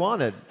him what he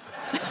wanted.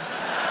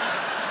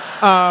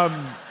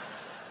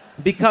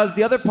 Because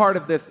the other part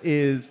of this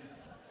is,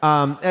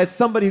 as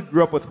somebody who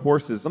grew up with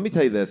horses, let me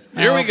tell you this.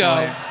 Here we go.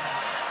 boy.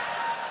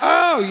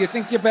 Oh, you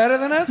think you're better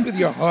than us with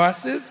your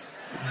horses?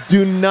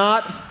 Do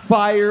not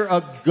fire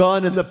a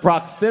gun in the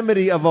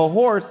proximity of a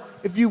horse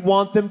if you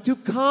want them to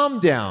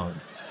calm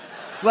down.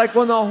 Like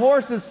when the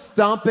horse is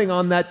stomping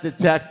on that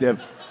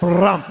detective,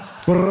 brump,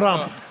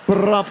 brump,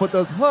 brump with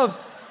those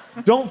hoofs,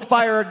 don't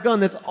fire a gun.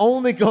 That's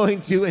only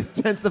going to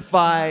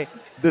intensify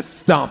the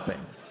stomping.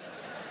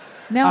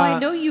 Now, I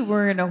know you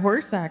were in a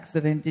horse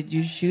accident. Did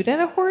you shoot at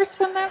a horse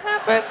when that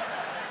happened?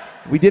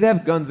 We did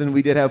have guns and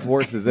we did have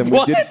horses. And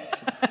What? we did.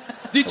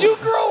 Did you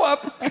grow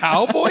up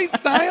cowboy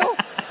style?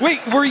 Wait,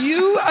 were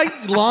you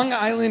a Long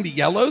Island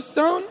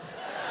Yellowstone?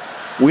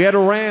 We had a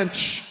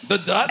ranch. The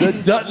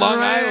Duttons of Long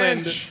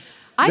Island.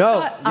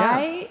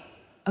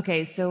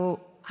 Okay, so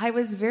I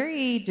was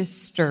very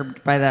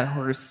disturbed by that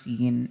horse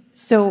scene.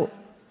 So,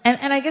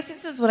 and I guess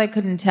this is what I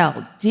couldn't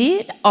tell.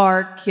 Did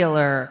our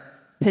killer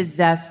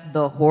possess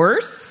the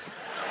horse?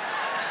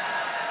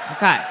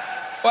 Okay.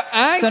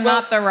 Well,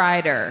 not the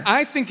rider.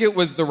 I think it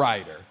was the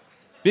rider.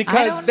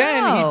 Because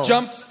then he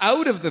jumps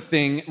out of the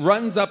thing,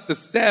 runs up the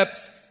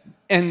steps,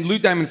 and Lou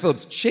Diamond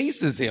Phillips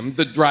chases him,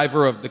 the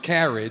driver of the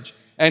carriage,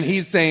 and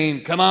he's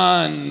saying, "Come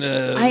on,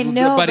 I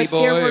know, buddy but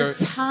boy." there were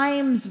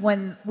times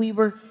when we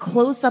were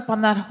close up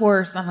on that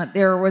horse, and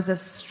there was a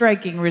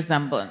striking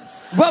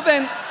resemblance. Well,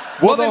 then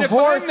if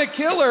horse- I'm the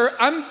killer,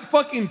 I'm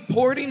fucking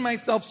porting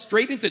myself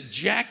straight into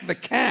Jack the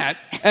Cat,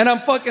 and I'm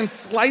fucking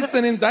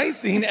slicing and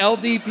dicing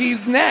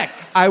LDP's neck.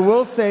 I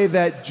will say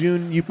that,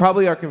 June, you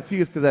probably are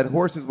confused because that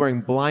horse is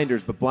wearing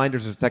blinders, but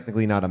blinders is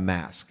technically not a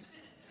mask.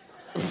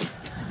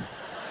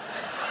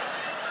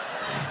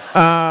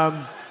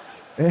 The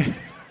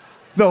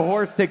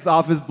horse takes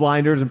off his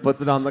blinders and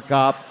puts it on the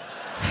cop.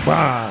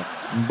 Bah,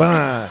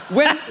 bah.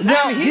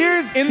 Now,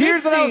 here's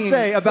what I'll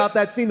say about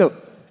that scene, though.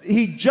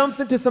 He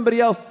jumps into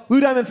somebody else. Lou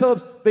Diamond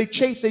Phillips, they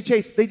chase. They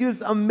do this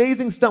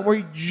amazing stunt where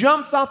he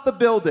jumps off the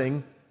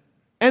building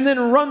and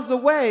then runs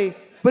away.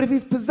 But if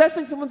he's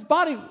possessing someone's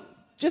body,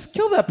 just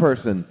kill that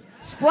person.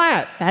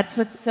 Splat. That's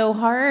what's so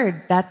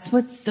hard. That's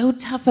what's so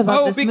tough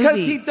about this movie.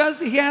 Oh, because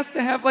he has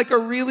to have like a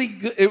really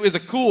good. It was a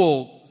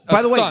cool.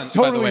 By the way, stunt,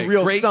 totally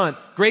real stunt.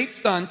 Great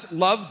stunt.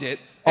 Loved it.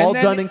 All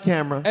done in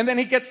camera. And then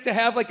he gets to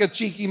have like a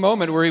cheeky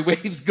moment where he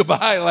waves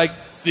goodbye, like,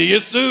 "See you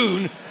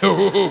soon."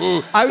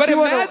 But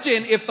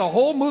imagine if the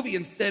whole movie,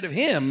 instead of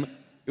him,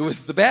 it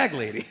was the bag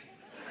lady.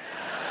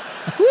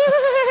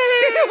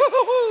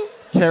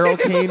 Carol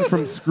Kane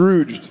from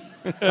Scrooged.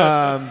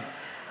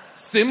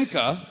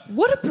 Simca.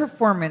 What a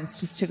performance,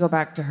 just to go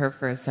back to her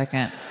for a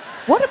second.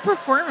 What a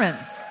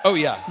performance. Oh,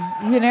 yeah.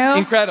 You know?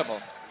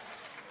 Incredible.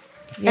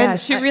 Yeah,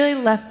 she really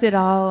left it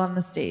all on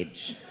the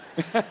stage.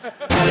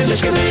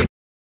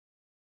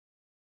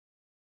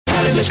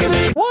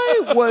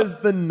 Why was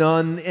the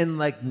nun in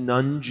like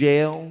nun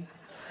jail?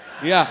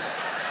 Yeah.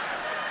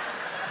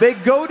 They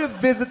go to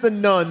visit the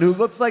nun who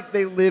looks like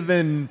they live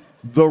in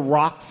The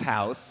Rock's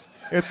house.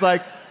 It's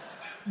like,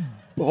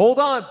 hold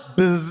on,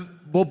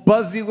 we'll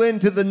buzz you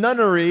into the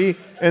nunnery,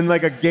 and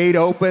like a gate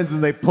opens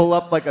and they pull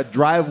up like a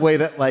driveway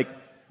that like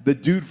the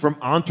dude from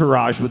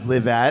Entourage would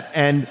live at,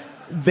 and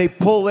they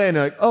pull in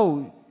like,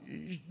 oh,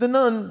 the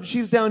nun,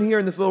 she's down here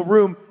in this little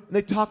room, and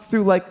they talk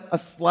through like a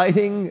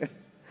sliding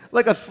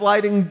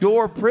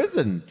door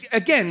prison.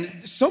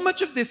 Again, so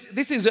much of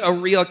this is a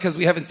real, because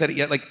we haven't said it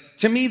yet, like,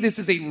 to me, this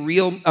is a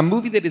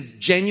movie that is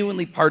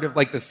genuinely part of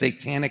like the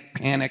satanic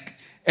panic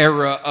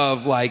era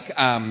of like,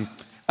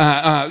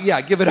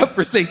 give it up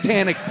for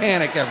satanic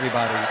panic,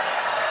 everybody.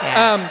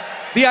 Yeah.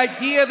 The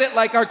idea that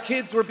like our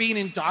kids were being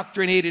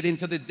indoctrinated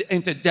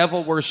into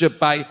devil worship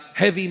by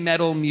heavy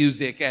metal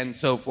music and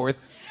so forth.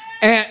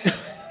 And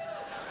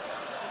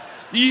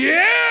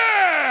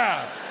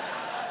yeah!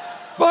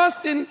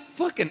 Boston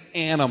fucking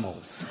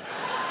animals.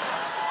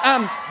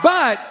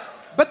 But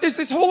there's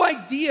this whole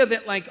idea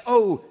that like,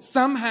 oh,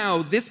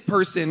 somehow this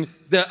person,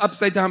 the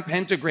upside down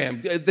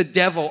pentagram, the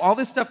devil, all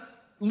this stuff.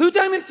 Lou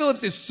Diamond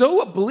Phillips is so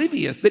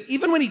oblivious that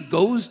even when he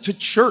goes to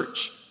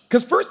church,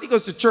 because first he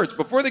goes to church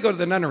before they go to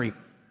the nunnery,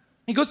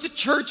 he goes to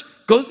church,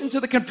 goes into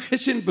the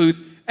confession booth,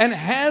 and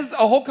has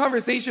a whole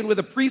conversation with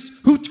a priest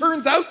who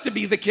turns out to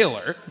be the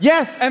killer.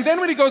 Yes. And then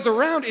when he goes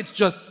around, it's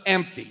just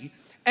empty.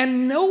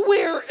 And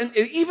nowhere, and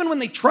even when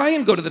they try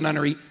and go to the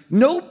nunnery,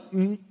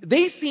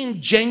 they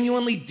seem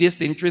genuinely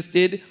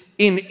disinterested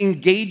in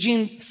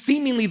engaging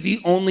seemingly the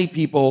only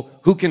people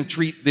who can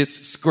treat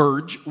this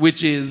scourge,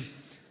 which is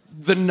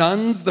the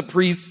nuns, the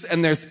priests,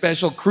 and their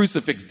special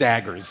crucifix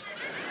daggers.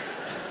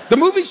 The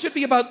movie should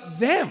be about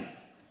them.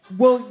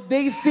 Well,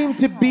 they seem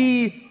to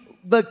be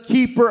the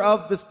keeper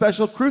of the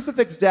special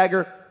crucifix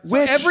dagger,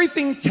 which... So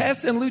everything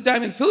Tess and Lou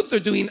Diamond Phillips are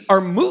doing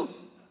are moot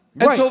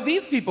until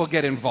these people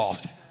get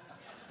involved.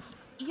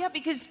 Yeah,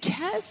 because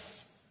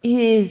Tess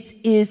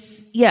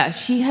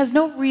she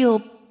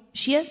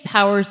has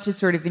powers to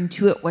sort of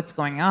intuit what's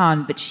going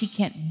on, but she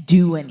can't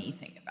do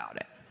anything about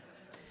it.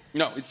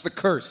 No, it's the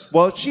curse.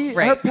 Well,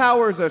 her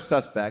powers are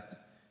suspect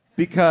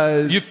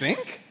because... You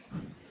think?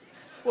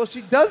 Well,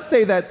 she does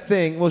say that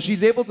thing. Well,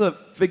 she's able to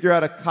figure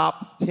out a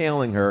cop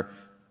tailing her,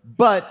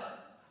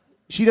 but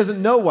she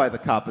doesn't know why the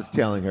cop is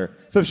tailing her.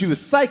 So if she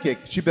was psychic,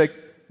 she'd be like,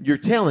 you're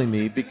tailing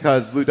me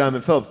because Lou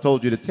Diamond Phillips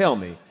told you to tail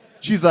me.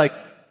 She's like,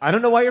 I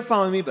don't know why you're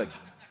following me, but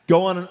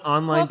go on an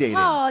online dating.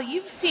 Paul,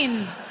 you've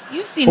seen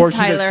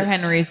Tyler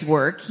Henry's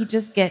work. He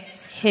just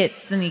gets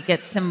hits and he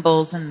gets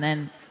symbols and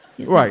then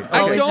he's right.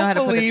 always know how I to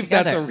don't put it believe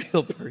together. that's a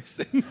real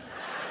person.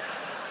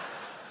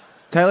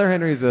 Tyler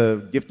Henry's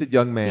a gifted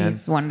young man.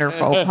 He's wonderful,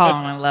 Paul,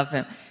 and I love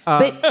him.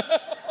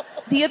 But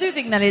The other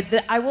thing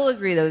that I will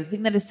agree, though, the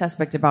thing that is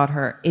suspect about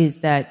her is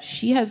that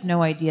she has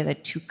no idea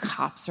that 2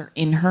 cops are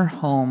in her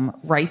home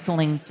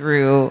rifling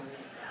through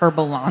her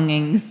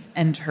belongings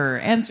and her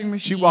answering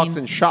machine. She walks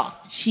in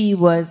shocked. She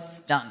was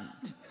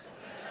stunned.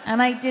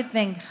 And I did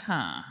think,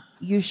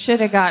 you should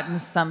have gotten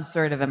some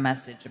sort of a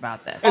message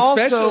about this.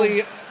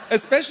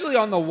 Especially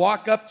on the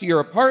walk up to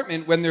your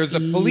apartment when there's a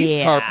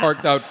police car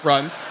parked out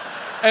front.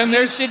 And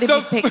there's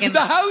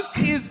the house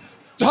is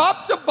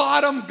top to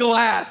bottom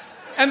glass.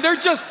 And they're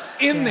just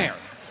in there.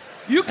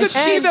 You could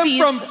see them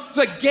from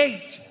the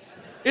gate.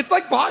 It's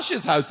like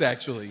Bosch's house,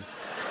 actually.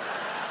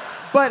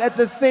 But at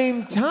the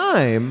same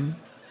time,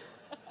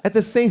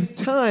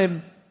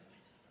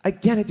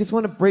 again, I just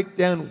want to break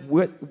down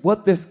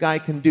what this guy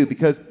can do,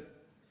 because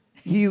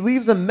he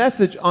leaves a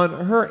message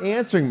on her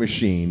answering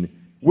machine,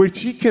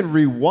 which he can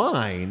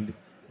rewind.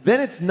 Then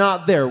it's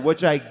not there,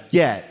 which I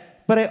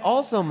get. But I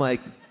also am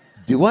like,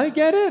 do I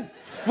get it?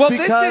 Well,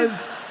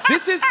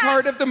 this is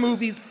part of the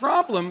movie's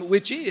problem,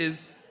 which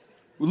is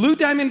Lou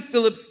Diamond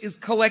Phillips is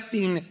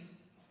collecting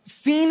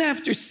scene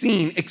after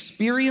scene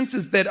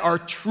experiences that are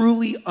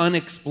truly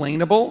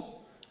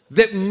unexplainable,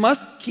 that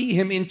must key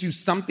him into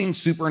something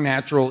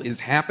supernatural is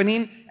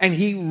happening, and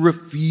he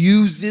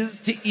refuses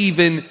to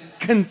even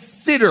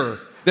consider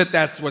that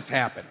that's what's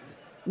happening.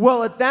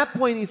 Well, at that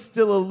point, he's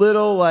still a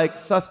little, like,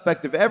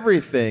 suspect of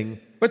everything.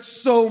 But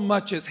so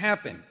much has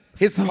happened.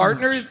 His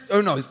partner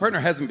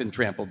hasn't been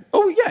trampled.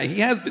 Oh, yeah, he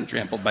has been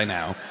trampled by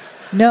now.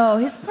 No,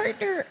 his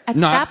partner at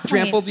that point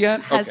trampled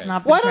yet? has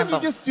not been Why trampled.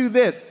 don't you just do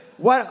this?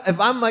 What if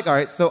I'm like, all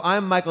right, so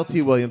I'm Michael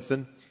T.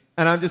 Williamson,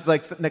 and I'm just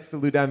like sitting next to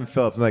Lou Diamond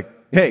Phillips. I'm like,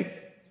 hey,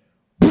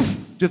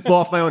 just blow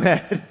off my own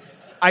head.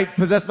 I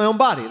possess my own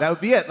body. That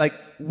would be it. Like,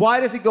 why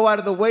does he go out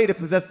of the way to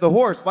possess the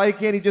horse? Why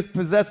can't he just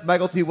possess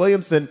Michael T.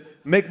 Williamson,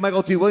 make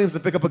Michael T.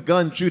 Williamson pick up a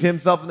gun, shoot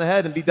himself in the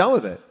head, and be done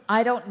with it?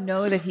 I don't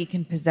know that he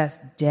can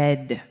possess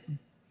dead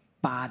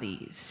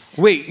bodies.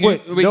 Wait,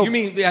 no. you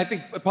mean, I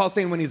think Paul's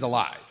saying when he's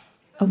alive.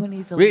 Oh, when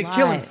he's alive.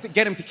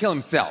 Get him to kill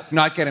himself,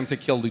 not get him to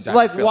kill Lou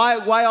Diamond Phillips.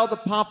 Like, why all the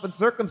pomp and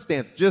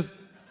circumstance? Just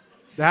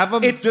have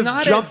him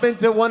jump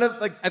into one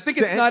of, like... I think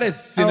it's not as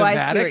cinematic. Oh,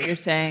 I see what you're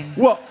saying.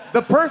 Well,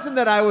 the person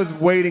that I was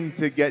waiting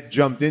to get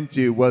jumped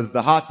into was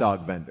the hot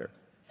dog vendor.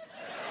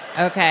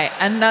 Okay,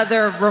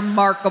 another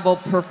remarkable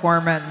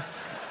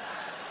performance.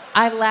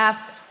 I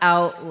laughed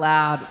out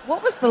loud.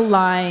 What was the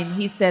line?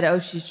 He said, oh,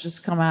 she's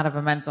just come out of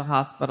a mental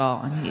hospital.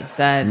 And he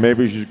said...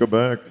 Maybe she should go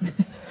back.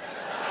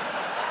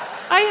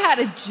 I had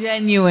a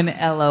genuine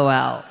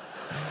LOL.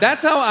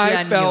 That's how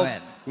I felt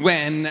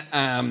when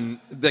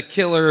the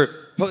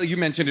killer, you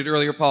mentioned it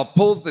earlier, Paul,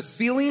 pulls the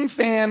ceiling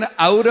fan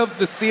out of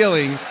the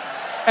ceiling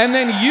and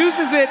then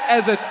uses it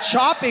as a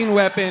chopping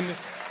weapon.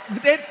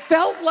 It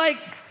felt like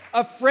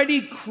a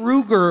Freddy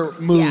Krueger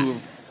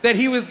move that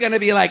he was going to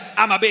be like,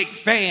 I'm a big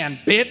fan,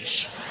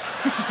 bitch.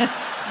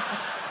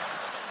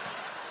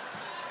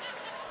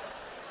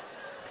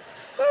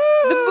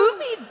 The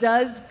movie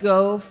does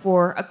go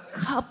for a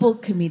couple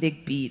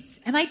comedic beats,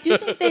 and I do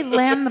think they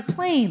land the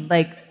plane.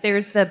 Like,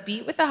 there's the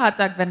beat with the hot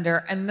dog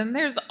vendor, and then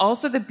there's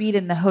also the beat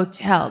in the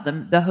hotel,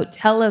 the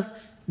Hotel of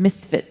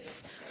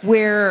Misfits,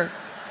 where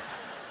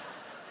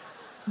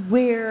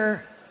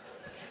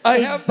I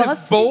have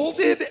this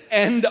bolded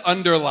and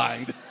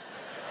underlined.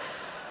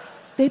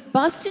 They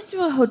bust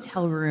into a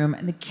hotel room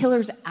and the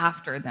killer's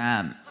after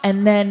them.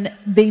 And then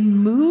they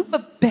move a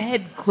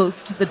bed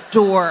close to the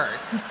door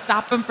to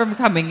stop him from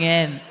coming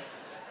in.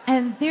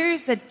 And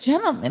there's a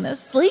gentleman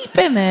asleep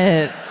in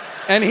it.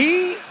 And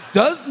he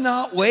does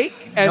not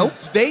wake, and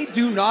they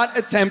do not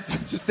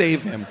attempt to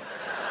save him.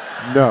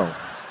 No.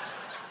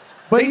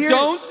 But they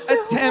don't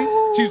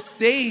attempt to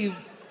save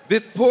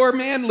this poor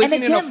man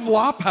living in a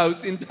flop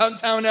house in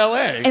downtown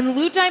LA. And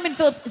Lou Diamond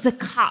Phillips is a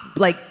cop,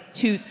 like,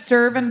 to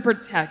serve and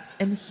protect,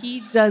 and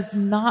he does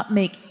not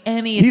make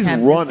any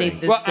attempt to save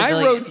this civilian.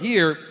 I wrote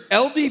here,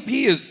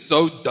 LDP is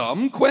so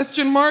dumb, ?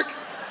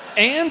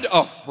 And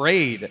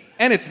afraid.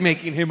 And it's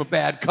making him a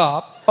bad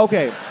cop.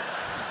 Okay,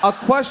 a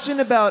question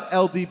about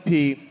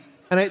LDP,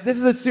 and this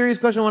is a serious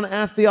question I want to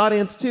ask the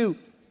audience too.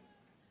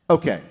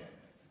 Okay,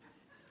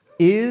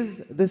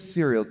 is the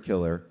serial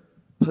killer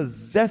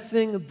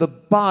possessing the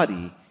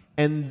body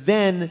and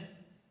then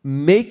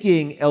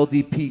making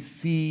LDP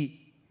see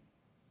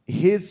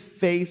his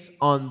face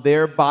on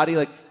their body?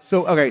 Like,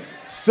 so if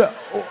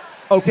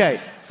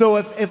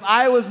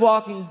I was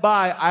walking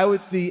by, I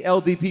would see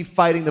LDP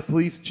fighting the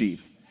police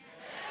chief.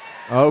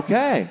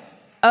 Okay,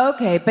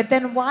 but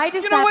then why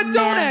does that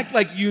Don't act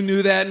like you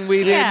knew that and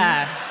we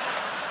didn't.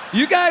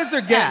 You guys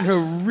are getting a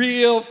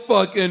real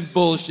fucking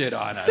bullshit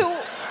on us.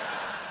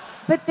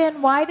 But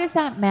then why does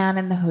that man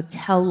in the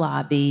hotel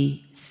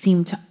lobby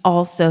seem to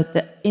also,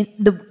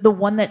 the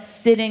one that's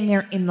sitting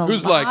there in the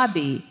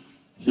lobby,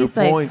 he's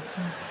like... Points.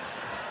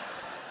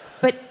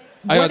 But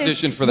I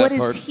auditioned for that part.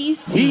 What is he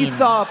seeing?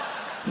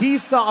 He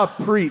saw a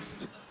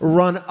priest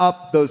run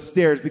up those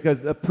stairs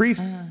because a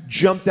priest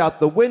jumped out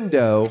the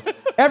window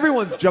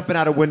Everyone's jumping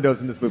out of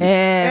windows in this movie.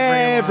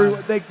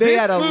 Everyone. They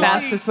had a movie-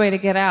 lot. Fastest way to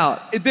get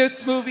out.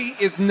 This movie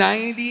is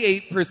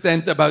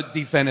 98% about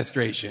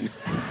defenestration.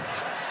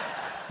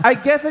 I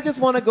guess I just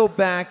want to go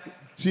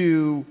back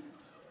to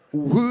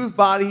whose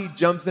body he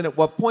jumps in at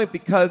what point,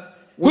 because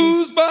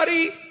Whose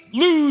body?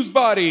 Lou's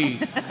body.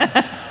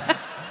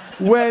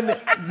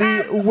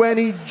 when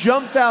he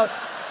jumps out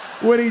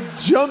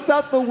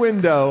the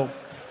window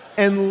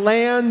and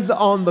lands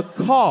on the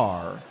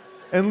car,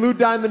 and Lou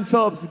Diamond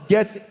Phillips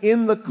gets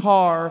in the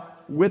car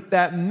with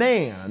that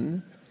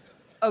man.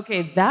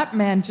 Okay, that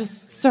man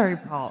sorry,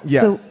 Paul.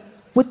 Yes. So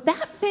what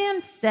that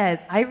man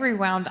says, I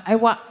rewound,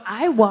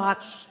 I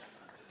watched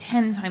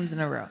 10 times in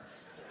a row.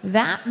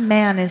 That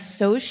man is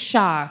so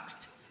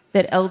shocked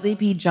that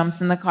LDP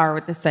jumps in the car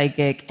with the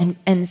psychic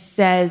and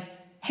says,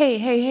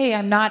 hey,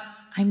 I'm not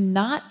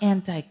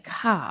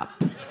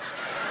anti-cop.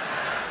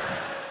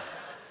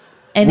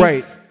 And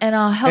Right. and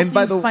I'll help And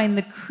by you find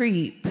the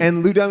creep.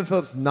 And Lou Diamond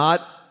Phillips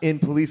not in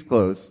police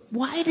clothes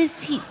Why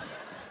does he...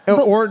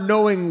 or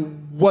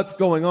knowing what's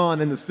going on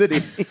in the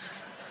city.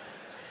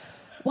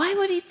 Why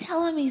would he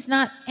tell him he's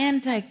not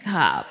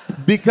anti-cop?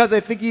 Because I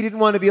think he didn't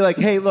want to be like,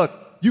 hey, look,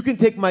 you can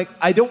take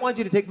I don't want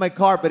you to take my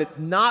car, but it's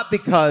not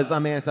because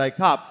I'm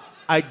anti-cop.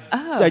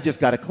 I just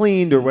got it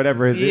cleaned or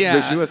whatever his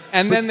issue was.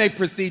 And But then they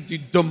proceed to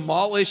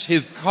demolish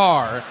his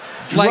car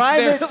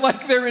Drive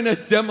like they're in a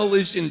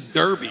demolition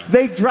derby.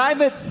 they drive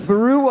it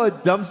through a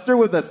dumpster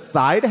with a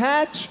side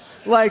hatch?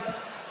 Like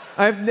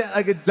a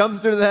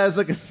dumpster that has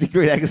like a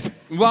secret exit.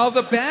 While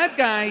the bad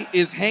guy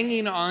is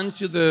hanging on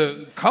to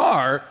the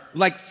car,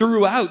 like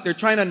throughout, they're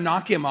trying to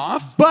knock him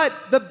off. But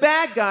the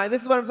bad guy,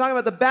 this is what I'm talking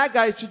about, the bad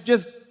guy should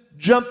just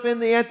jump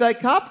in the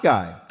anti-cop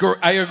guy.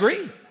 I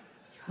agree.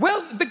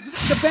 Well,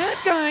 the bad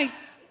guy,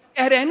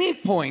 at any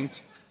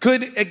point,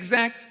 could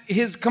exact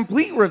his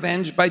complete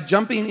revenge by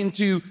jumping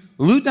into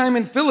Lou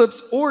Diamond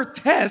Phillips or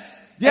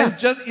Tess. Yeah. And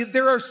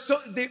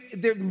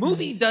the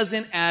movie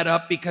doesn't add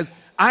up because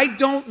I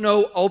don't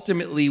know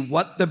ultimately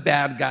what the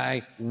bad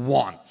guy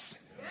wants.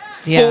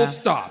 Yeah. Full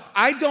stop.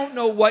 I don't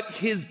know what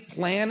his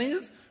plan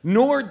is,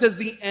 nor does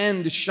the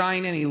end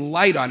shine any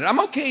light on it. I'm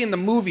okay in the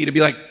movie to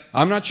be like,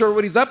 I'm not sure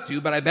what he's up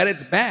to, but I bet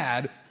it's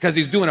bad because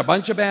he's doing a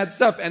bunch of bad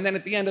stuff. And then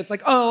at the end, it's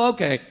like, oh,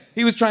 okay.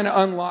 He was trying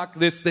to unlock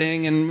this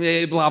thing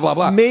and blah, blah,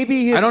 blah.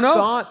 Maybe his I don't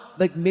know.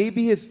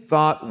 maybe his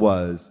thought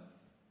was,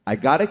 I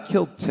gotta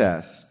kill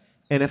Tess,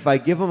 and if I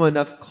give them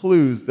enough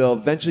clues, they'll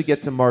eventually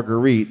get to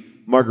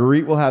Marguerite.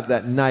 Marguerite will have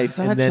that knife,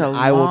 and then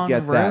I will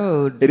get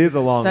road. that. It is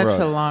a long road.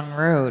 Such a long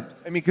road.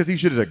 I mean, because he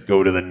should have said,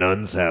 go to the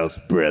nun's house,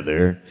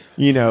 brother.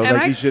 You know, And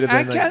like he should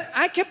have been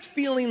I kept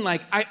feeling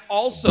like I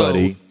also,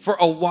 Buddy. for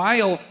a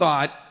while,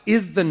 thought,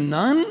 is the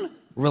nun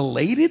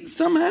related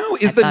somehow?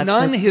 Is I the thought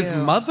nun so, his too.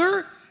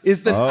 mother?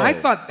 I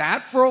thought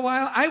that for a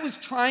while. I was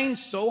trying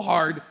so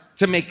hard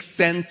to make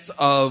sense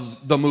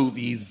of the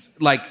movies,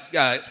 like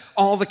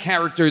all the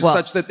characters,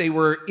 such that they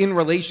were in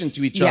relation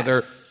to each other,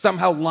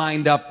 somehow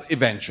lined up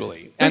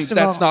eventually. And First of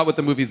that's all, not what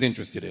the movie's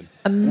interested in.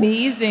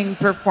 Amazing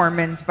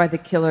performance by the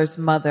killer's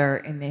mother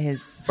and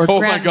his Oh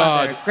my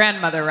grandmother. God.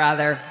 Grandmother,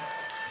 rather.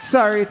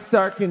 Sorry, it's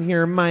dark in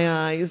here. My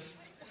eyes.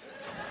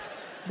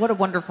 What a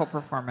wonderful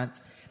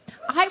performance.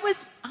 I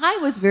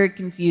was very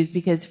confused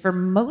because for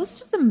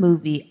most of the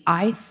movie,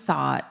 I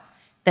thought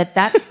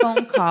that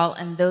phone call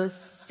and those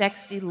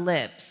sexy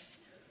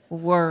lips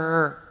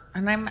were,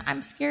 and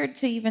I'm scared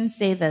to even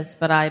say this,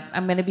 but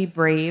I'm going to be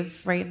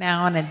brave right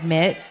now and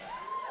admit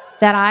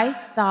that I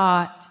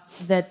thought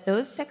that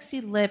those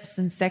sexy lips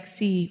and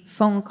sexy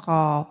phone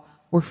call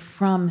were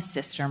from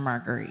Sister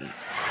Marguerite.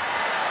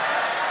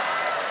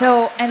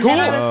 So, and then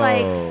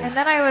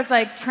I was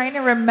like trying to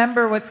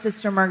remember what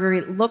Sister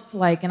Marguerite looked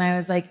like, and I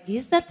was like,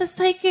 is that the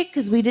psychic?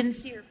 Because we didn't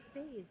see her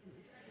face.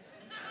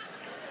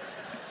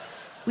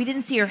 We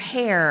didn't see her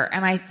hair,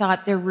 and I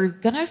thought they were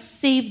gonna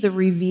save the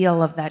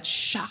reveal of that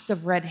shock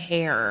of red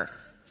hair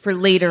for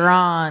later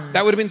on.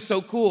 That would have been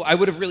so cool. I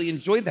would have really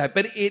enjoyed that.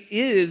 But it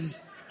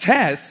is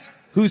Tess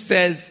who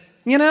says,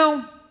 you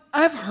know,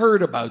 I've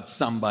heard about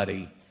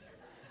somebody.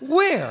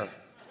 Where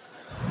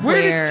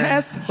did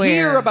Tess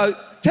hear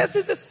about... Tess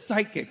is a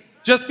psychic.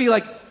 Just be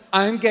like,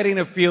 I'm getting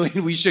a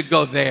feeling we should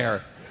go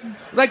there.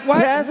 Like, what?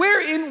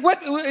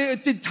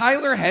 Did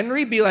Tyler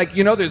Henry be like,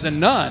 you know, there's a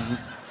nun?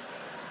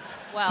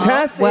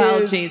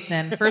 Well,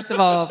 Jason, first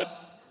of all,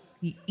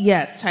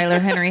 yes,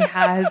 Tyler Henry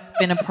has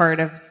been a part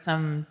of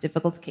some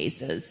difficult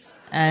cases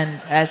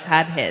and has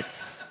had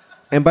hits.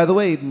 And by the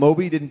way,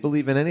 Moby didn't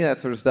believe in any of that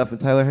sort of stuff, and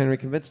Tyler Henry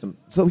convinced him.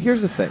 So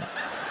here's the thing.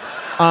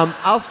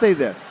 I'll say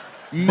this.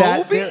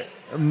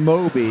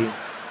 Moby?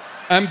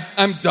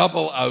 I'm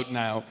double out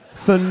now.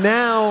 So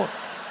now,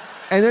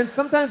 and then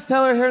sometimes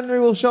Tyler Henry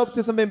will show up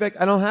to somebody and be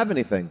like, I don't have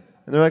anything.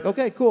 And they're like,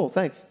 okay, cool,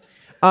 thanks.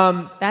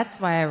 That's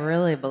why I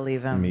really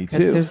believe him. Me too.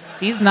 Because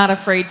he's not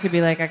afraid to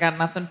be like, I got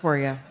nothing for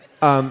you.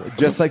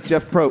 Just like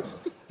Jeff Probst.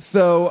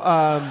 So,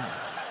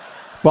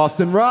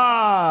 Boston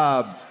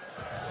Rob.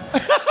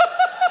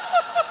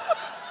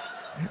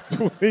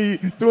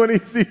 20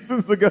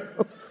 seasons ago.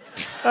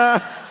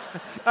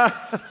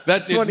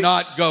 That did 20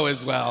 not go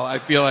as well, I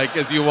feel like,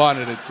 as you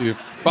wanted it to.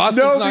 Boston's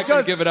No, not going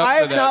because to give it up I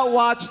for have that. not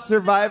watched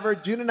Survivor.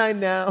 June and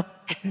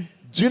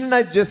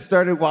I just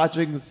started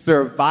watching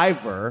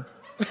Survivor,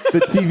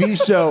 the TV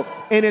show,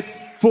 in its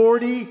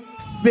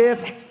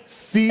 45th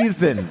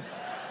season.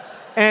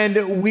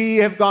 And we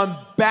have gone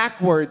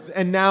backwards,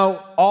 and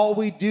now all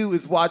we do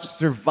is watch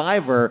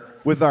Survivor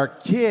with our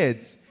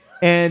kids.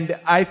 And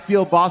I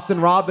feel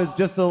Boston Rob is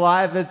just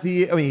alive as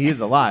he is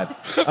alive.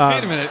 Wait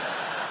a minute.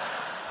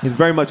 He's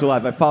very much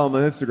alive. I follow him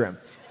on Instagram.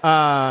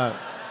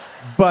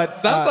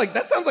 But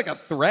That sounds like a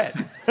threat.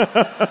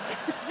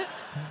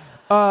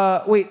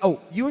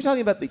 you were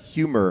talking about the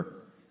humor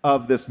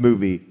of this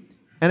movie,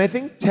 and I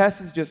think Tess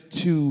is just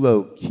too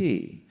low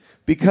key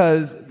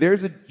because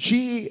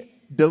she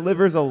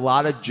delivers a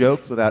lot of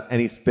jokes without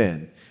any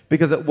spin.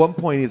 Because at one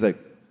point he's like,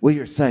 "Well,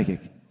 you're psychic.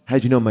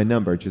 How'd you know my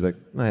number?" And she's like,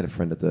 "I had a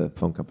friend at the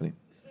phone company."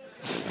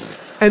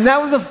 And that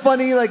was a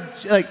funny like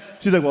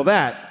she's like, "Well,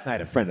 I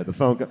had a friend at the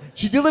phone company."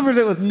 She delivers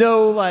it with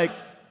no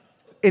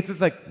it's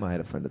just like, "Well, I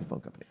had a friend at the phone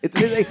company." I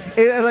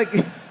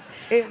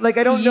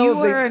don't know. You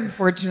are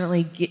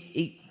unfortunately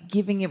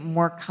giving it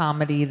more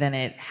comedy than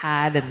it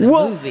had in the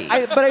movie.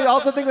 But I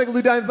also think like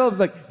Lou Diamond Phillips is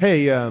like,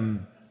 "Hey,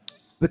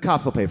 the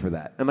cops will pay for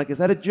that." I'm like, "Is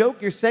that a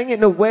joke?" You're saying it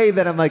in a way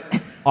that I'm like,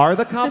 "Are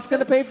the cops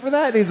going to pay for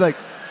that?" And he's like,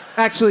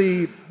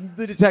 "Actually,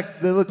 the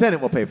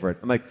lieutenant will pay for it."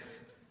 I'm like,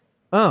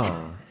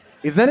 "Oh,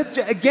 is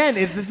that again?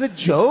 Is this a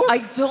joke?" I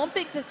don't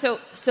think that.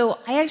 So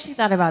I actually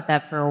thought about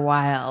that for a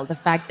while. The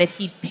fact that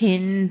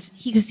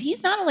because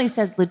he's not only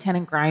says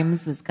Lieutenant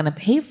Grimes is going to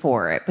pay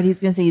for it, but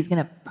he's going to say he's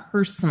going to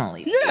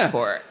personally pay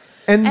for it.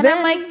 And then,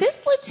 I'm like,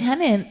 this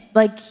lieutenant,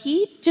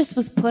 he just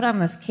was put on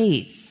this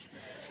case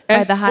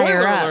by the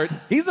higher spoiler up. alert,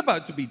 he's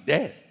about to be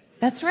dead.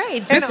 That's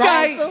right. This But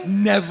guy's also-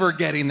 never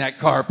getting that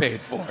car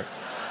paid for.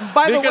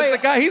 By Because the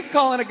guy he's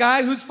calling a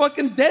guy who's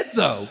fucking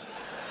deadzo.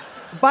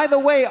 By the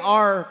way,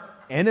 our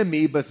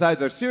enemy,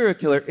 besides our serial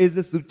killer, is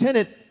this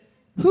lieutenant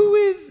who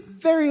is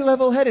very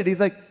level-headed.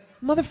 He's like,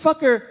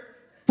 "Motherfucker,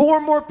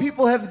 4 more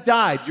people have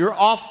died. You're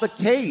off the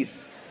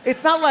case."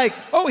 It's not like,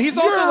 he's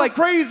also "You're like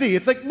crazy."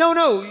 It's like, no,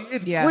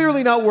 it's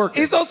clearly not working.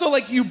 He's also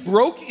like, you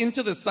broke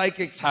into the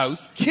psychic's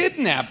house,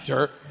 kidnapped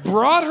her,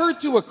 brought her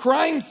to a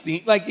crime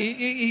scene.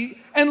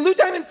 And Lou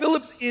Diamond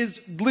Phillips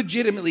is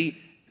legitimately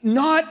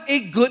not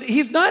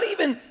he's not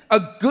even a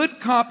good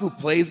cop who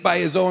plays by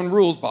his own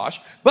rules, Bosch,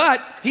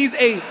 but he's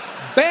a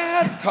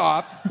bad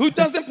cop who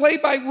doesn't play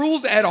by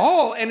rules at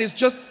all and is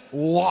just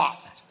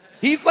lost.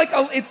 He's like,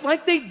 it's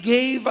like they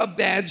gave a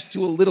badge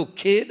to a little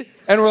kid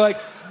and were like,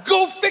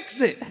 "Go fix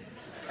it."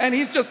 And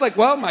he's just like,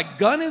 "Well, my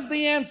gun is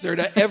the answer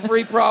to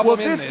every problem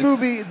in this."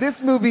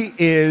 This movie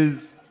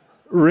is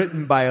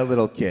written by a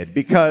little kid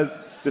because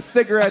the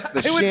cigarettes,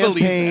 the I would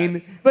believe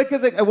champagne.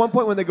 Because at one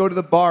point when they go to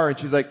the bar and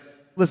she's like,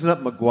 "Listen up,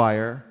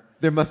 McGuire.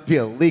 There must be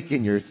a leak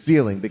in your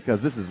ceiling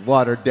because this is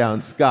watered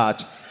down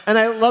scotch." And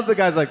I love the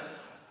guy's like,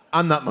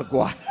 "I'm not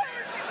McGuire."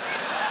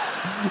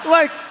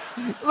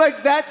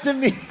 like that to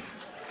me.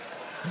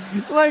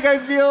 I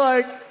feel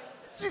like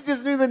she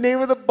just knew the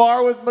name of the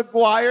bar was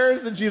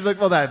McGuire's, and she's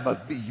like, "Well,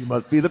 you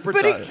must be the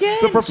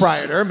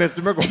proprietor,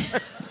 Mr.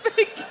 McGuire." But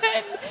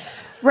again,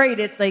 right,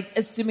 it's like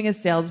assuming a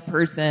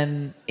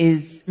salesperson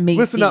is Macy's.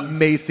 Listen up,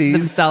 Macy's.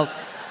 Themselves.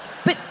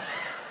 But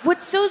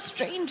what's so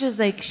strange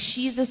is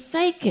she's a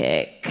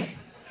psychic.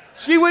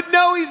 She would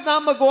know he's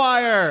not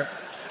McGuire.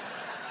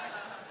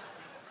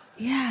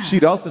 Yeah.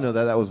 She'd also know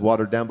that was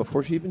watered down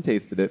before she even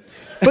tasted it.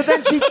 But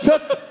then she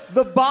took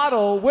the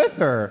bottle with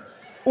her.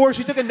 Or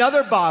she took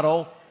another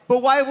bottle,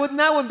 but why wouldn't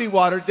that one be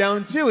watered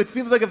down too? It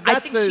seems like if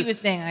that's she was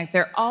saying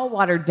they're all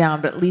watered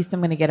down, but at least I'm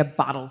going to get a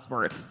bottle's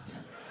worth.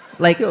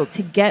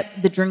 To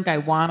get the drink I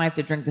want, I have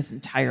to drink this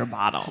entire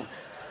bottle.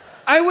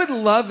 I would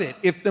love it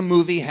if the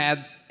movie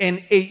had an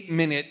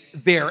 8-minute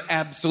they're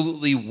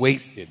absolutely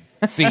wasted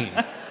scene.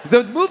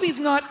 The movie's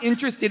not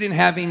interested in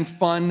having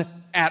fun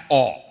at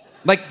all.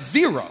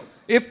 Zero.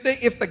 If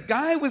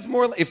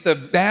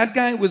the bad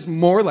guy was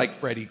more like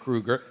Freddy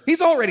Krueger,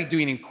 he's already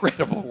doing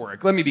incredible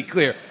work. Let me be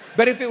clear.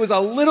 But if it was a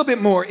little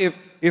bit more, if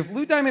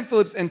Lou Diamond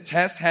Phillips and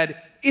Tess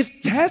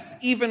if Tess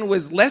even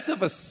was less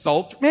of a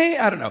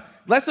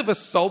less of a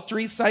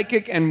sultry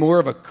psychic and more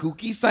of a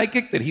kooky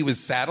psychic that he was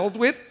saddled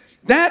with,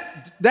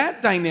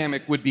 that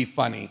dynamic would be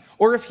funny.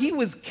 Or if he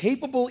was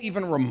capable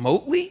even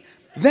remotely,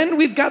 then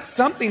we've got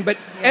something. But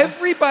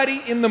everybody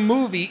in the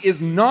movie is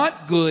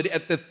not good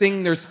at the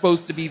thing they're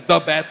supposed to be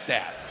the best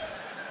at.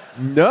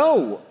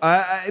 No.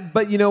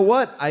 But you know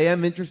what? I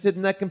am interested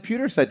in that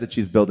computer site that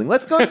she's building.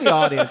 Let's go to the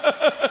audience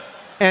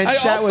and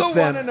chat with them. I also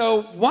want to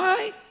know,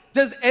 why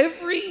does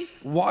every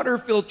water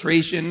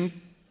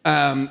filtration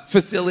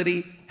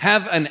facility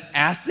have an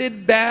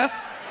acid bath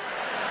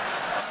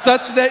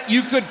such that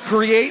you could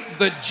create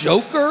the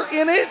Joker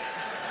in it?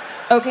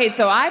 Okay,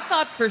 so I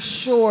thought for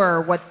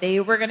sure what they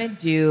were going to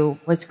do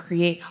was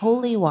create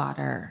holy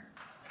water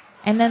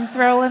and then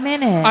throw him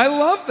in it. I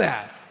love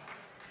that.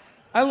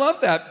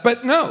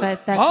 But no,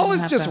 But that Paul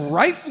didn't is just happen.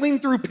 rifling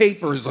through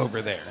papers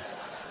over there.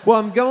 Well,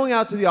 I'm going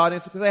out to the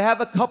audience because I have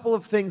a couple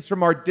of things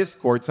from our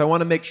Discord, so I want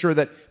to make sure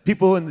that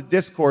people in the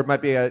Discord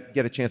might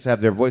get a chance to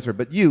have their voice heard.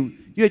 But you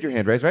had your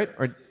hand raised, right?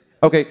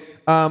 Okay.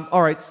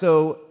 All right.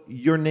 So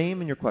your name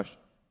and your question.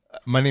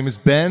 My name is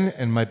Ben,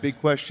 and my big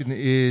question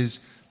is,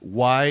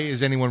 why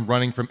is anyone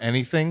running from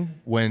anything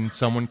when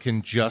someone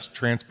can just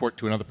transport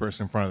to another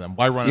person in front of them?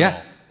 Why run at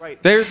all?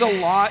 Right. There's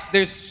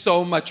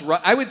so much.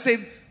 I would say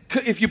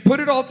if you put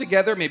it all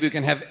together, maybe we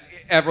can have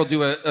Avril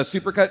do a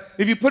supercut.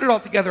 If you put it all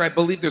together, I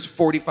believe there's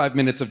 45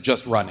 minutes of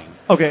just running.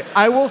 Okay,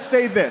 I will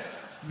say this.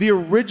 The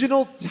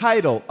original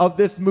title of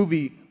this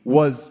movie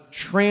was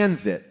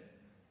Transit.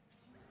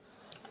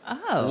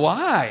 Oh.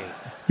 Why?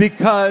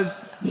 Because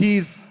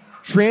he's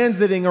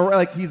transiting, or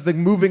like he's like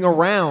moving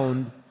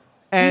around,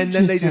 and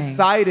then they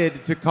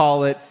decided to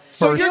call it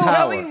So First you're Power.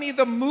 telling me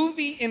the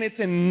movie in its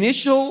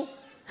initial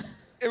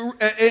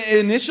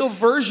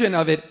version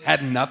of it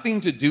had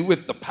nothing to do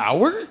with the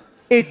power?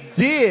 It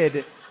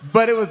did,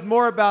 but it was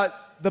more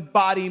about the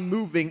body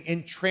moving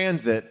in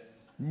transit.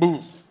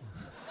 Boo.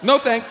 No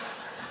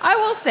thanks. I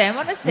will say, I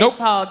want to say, Nope.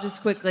 Paul,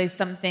 just quickly,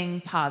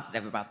 something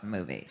positive about the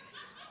movie.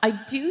 I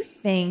do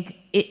think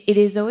it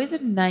is always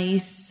a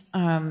nice,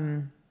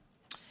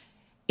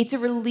 it's a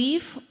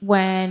relief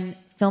when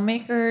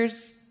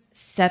filmmakers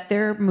set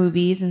their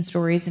movies and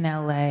stories in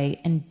LA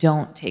and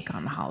don't take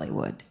on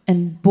Hollywood.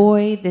 And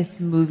boy, this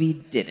movie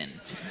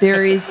didn't.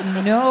 There is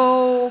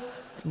no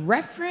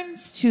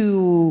reference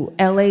to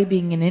LA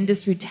being an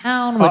industry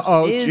town, which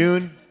it is.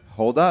 June,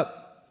 hold up.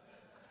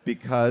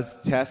 Because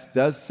Tess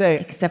does say,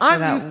 Except for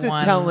I'm that used to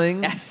one-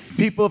 telling Yes.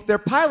 people if their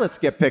pilots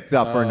get picked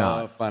up or Oh,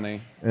 not.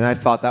 funny. And I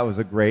thought that was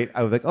I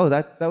was like,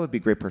 that would be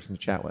a great person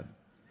to chat with.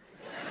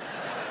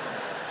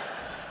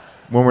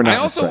 When we're not I in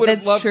the also script. would have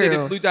That's loved it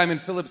true. if Lou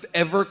Diamond Phillips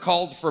ever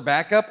called for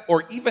backup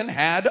or even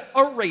had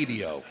a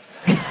radio.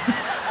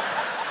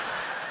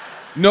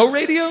 No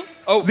radio?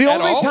 Oh, The at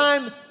only all?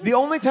 time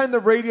the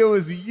radio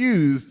is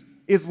used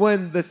is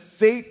when the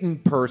Satan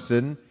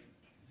person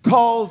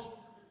calls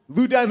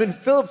Lou Diamond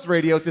Phillips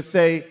radio to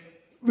say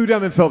Lou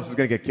Diamond Phillips is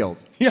going to get killed.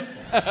 Yeah.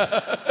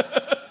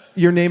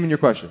 Your name and your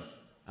question.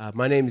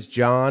 My name is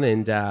John,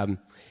 and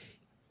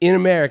in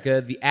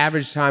America, the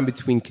average time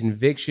between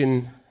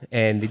conviction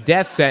and the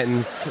death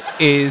sentence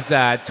is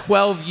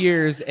 12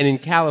 years, and in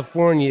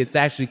California, it's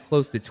actually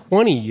close to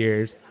 20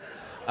 years.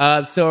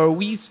 So are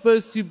we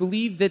supposed to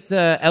believe that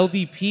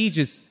LDP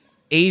just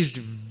aged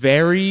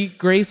very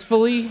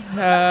gracefully?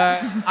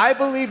 I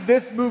believe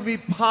this movie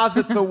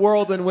posits a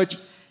world in which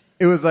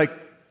it was like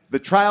the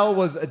trial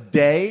was a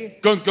day.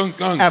 Gung, gung,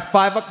 gung. At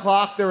 5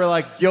 o'clock, they were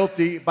like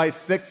guilty. By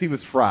 6, he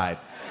was fried.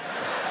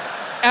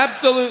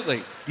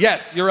 Absolutely.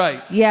 Yes, you're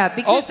right. Yeah,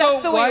 because Also,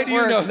 that's the way why it do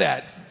you know works.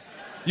 that?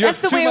 You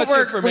That's have the too way much it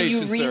works. When you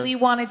information, sir. really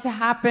want it to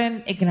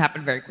happen, it can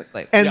happen very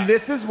quickly. And Yeah.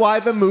 this is why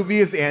the movie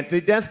is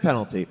anti-death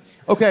penalty.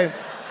 Okay,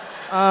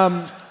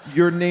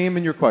 your name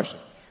and your question.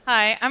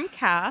 Hi, I'm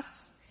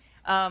Cass.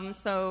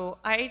 So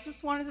I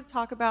just wanted to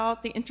talk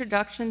about the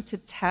introduction to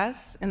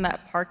Tess in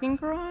that parking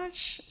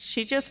garage.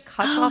 She just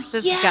cuts off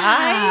this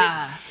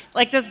guy,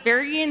 like this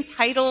very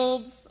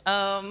entitled,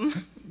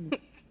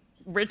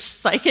 rich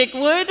psychic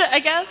would, I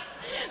guess.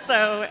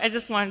 So I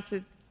just wanted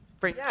to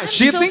bring. Yeah,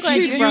 Do you so think glad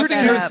she's you brought using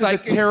that her up.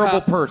 psychic She's a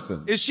terrible pow-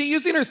 person. Is she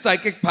using her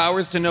psychic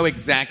powers to know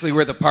exactly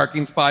where the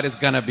parking spot is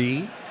gonna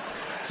be,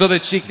 so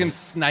that she can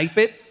snipe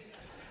it?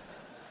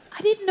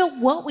 I didn't know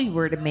what we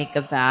were to make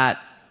of that.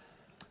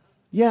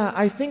 Yeah,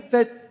 I think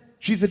that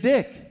she's a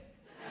dick.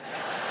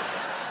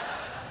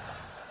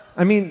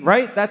 I mean,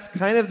 right? That's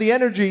kind of the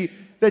energy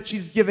that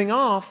she's giving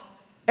off.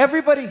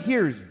 Everybody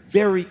here is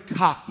very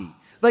cocky.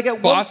 Like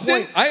at Boston?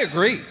 one point, I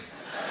agree.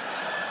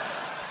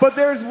 but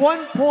there's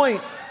one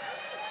point.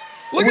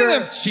 Look Where- at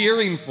them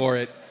cheering for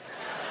it.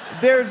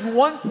 There's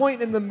one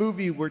point in the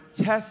movie where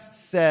Tess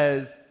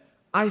says,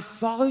 I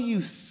saw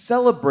you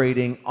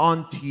celebrating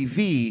on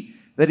TV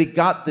that he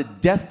got the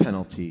death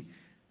penalty.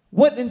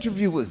 What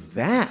interview was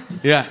that?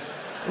 Yeah.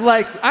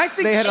 Like, I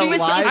think they had she a was-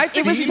 live I It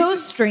think was she- so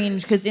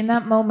strange because in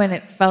that moment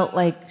it felt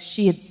like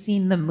she had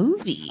seen the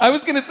movie. I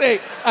was gonna say,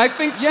 I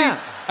think Yeah.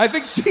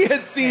 she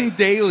had seen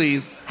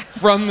dailies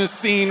from the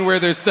scene where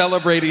they're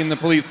celebrating in the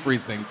police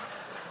precinct.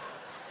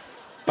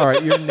 All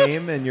right, your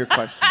name and your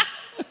question.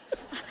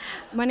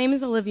 My name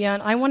is Olivia,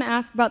 and I want to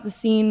ask about the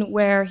scene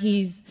where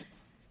he's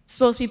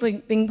supposed to be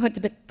being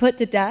put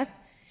to death,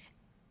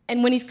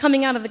 and when he's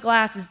coming out of the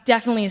glass, is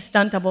definitely a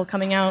stunt double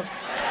coming out.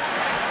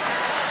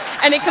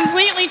 And it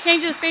completely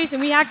changes his face, and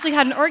we actually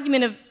had an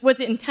argument of was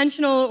it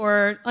intentional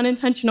or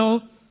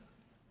unintentional.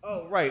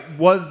 Oh, right.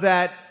 Was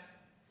that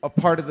a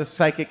part of the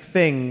psychic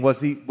thing?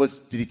 Did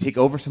he take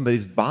over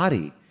somebody's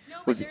body? No,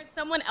 but Was he- there's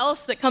someone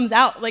else that comes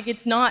out. Like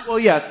it's not Well,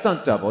 yeah,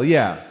 stunt double,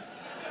 yeah.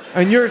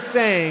 And you're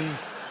saying his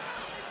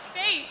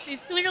face.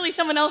 It's clearly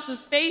someone else's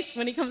face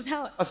when he comes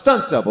out. a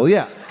stunt double,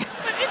 yeah. But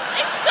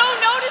it's so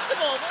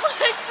noticeable.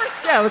 Like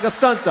for Yeah, like a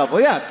stunt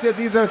double, yeah. See,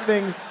 these are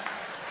things.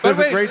 There's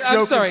a great I'm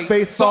joke sorry. in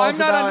Spaceballs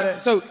about it.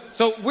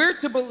 So we're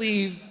to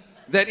believe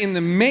that in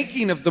the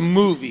making of the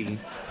movie,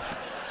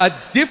 a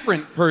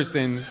different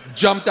person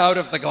jumped out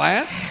of the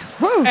glass?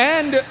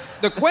 And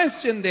the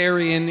question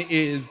therein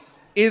is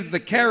the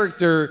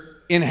character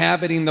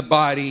inhabiting the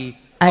body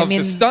of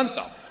the stunt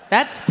double?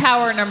 That's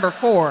power number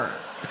 4.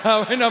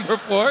 Power number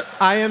 4?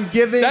 I am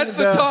giving That's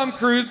the Tom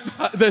Cruise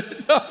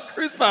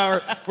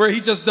power, where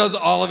he just does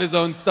all of his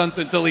own stunts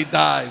until he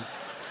dies.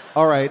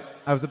 All right,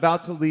 I was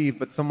about to leave,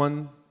 but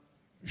someone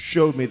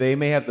showed me they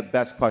may have the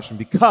best question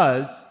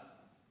because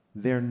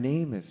their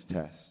name is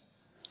Tess.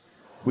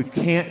 We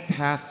can't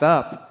pass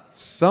up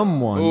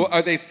someone. Ooh,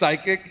 are they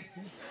psychic?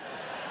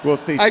 We'll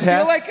see. I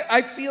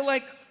Tess. feel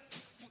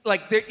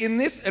like they're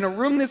in a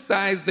room this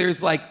size,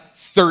 there's like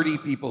 30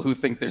 people who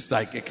think they're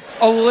psychic.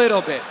 A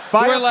little bit.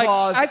 By We're like,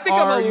 applause, I think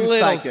I'm are a you little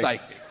psychic?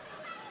 psychic.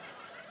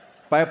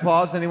 By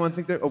applause, anyone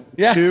think they're... Oh,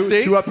 Yeah, two,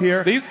 see? two up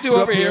here. These two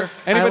over up here.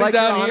 I Anybody like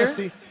down your here?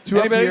 honesty. Two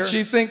Anybody? up here.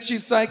 She thinks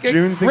she's psychic?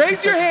 June thinks Raise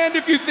she's your psychic. hand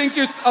if you think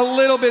you're a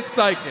little bit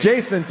psychic.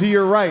 Jason, to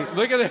your right.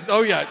 Look at this.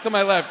 Oh, yeah, to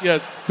my left,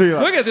 yes. To your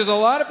left. Look at there's a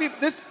lot of people.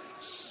 There's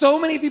so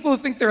many people who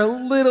think they're a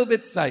little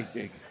bit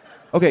psychic.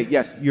 Okay,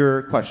 yes,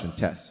 your question,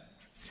 Tess.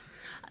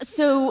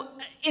 So,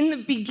 in the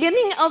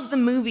beginning of the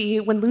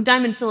movie, when Lou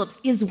Diamond Phillips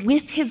is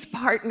with his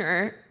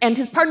partner, and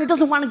his partner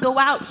doesn't want to go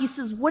out, he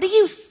says, "What are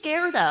you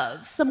scared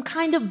of? Some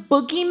kind of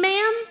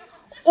boogeyman?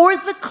 Or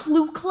the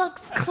Ku Klux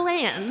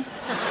Klan?"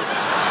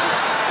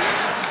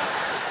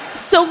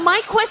 So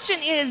my question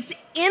is,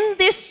 in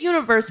this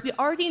universe, we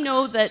already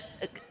know that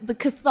the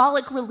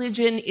Catholic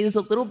religion is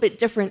a little bit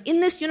different.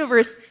 In this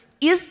universe,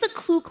 is the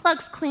Ku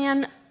Klux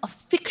Klan a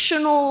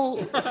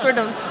fictional sort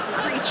of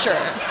creature?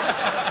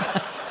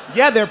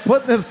 Yeah, they're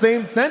put in the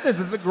same sentence.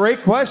 It's a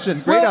great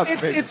question. Great Well,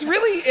 observation.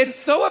 it's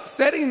so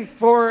upsetting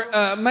for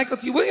Michael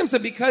T.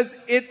 Williamson because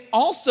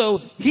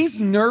he's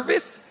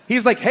nervous.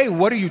 He's like, hey,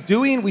 what are you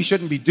doing? We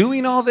shouldn't be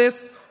doing all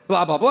this,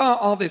 blah, blah, blah,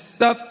 all this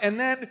stuff. And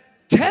then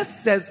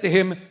Tess says to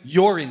him,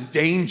 you're in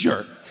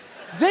danger.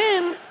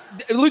 Then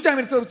Lou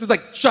Diamond Phillips is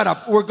like, shut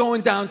up. We're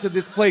going down to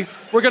this place.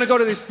 We're going to go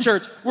to this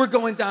church. We're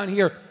going down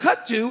here.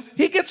 Cut to,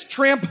 he gets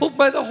trampled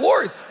by the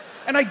horse.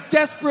 And I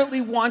desperately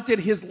wanted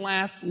his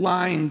last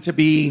line to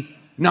be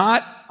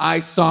not, I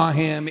saw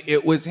him,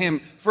 it was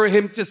him. For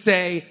him to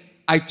say,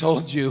 I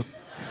told you.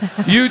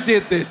 You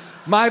did this.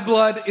 My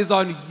blood is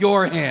on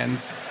your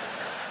hands.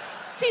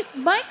 See,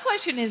 my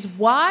question is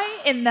why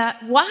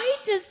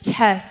does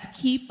Tess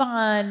keep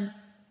on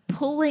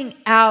pulling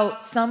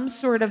out some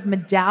sort of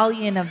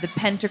medallion of the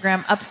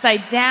pentagram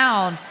upside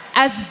down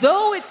as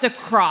though it's a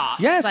cross?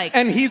 Yes,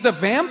 and he's a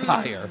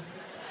vampire.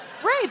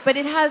 Right, but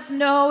it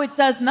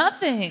does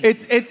nothing.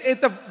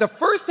 The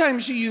first time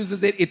she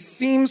uses it, it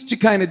seems to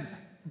kind of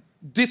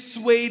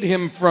dissuade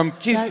him from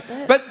Does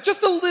it? but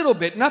just a little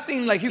bit.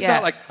 Nothing like he's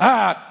not like,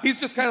 he's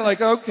just kind of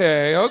like,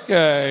 okay.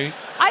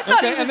 I thought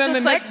Okay, it was and then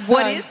just the like, next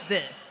what time- is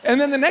this?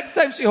 And then the next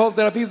time she holds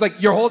it up, he's like,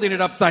 you're holding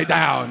it upside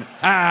down.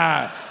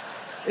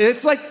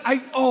 It's like,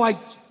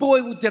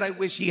 boy, did I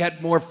wish he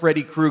had more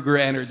Freddy Krueger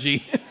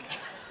energy.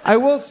 I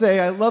will say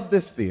I love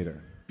this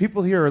theater.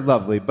 People here are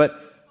lovely,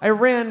 but I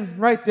ran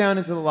right down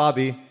into the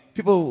lobby.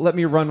 People let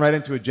me run right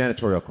into a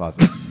janitorial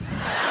closet.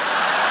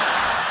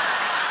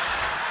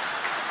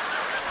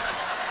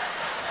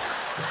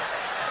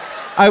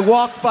 I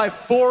walked by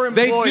 4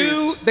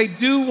 employees. They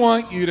do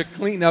want you to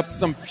clean up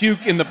some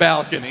puke in the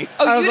balcony.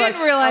 Oh, you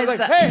didn't realize I was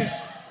like, that. hey,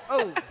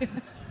 oh.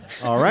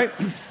 All right.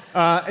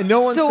 And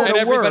no one said And a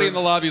everybody word. in the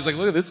lobby is like,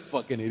 look at this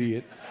fucking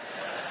idiot.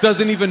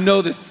 Doesn't even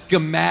know the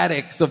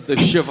schematics of the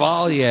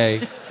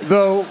Chevalier.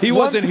 Though he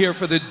wasn't here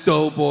for the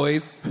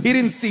Doughboys. He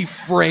didn't see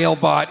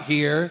Frailbot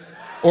here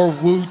or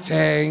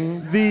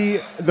Wu-Tang. The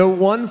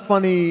one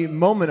funny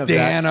moment of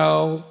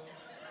Dano. that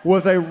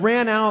was I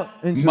ran out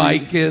into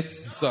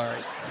Micus. Sorry.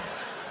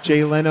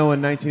 Jay Leno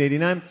in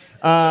 1989.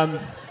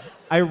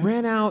 I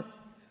ran out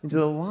into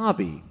the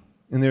lobby,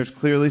 and there's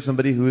clearly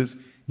somebody who is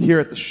here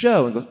at the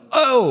show and goes,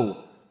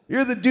 "Oh,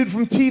 you're the dude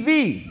from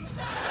TV."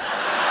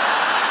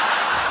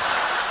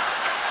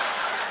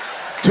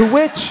 To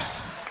which,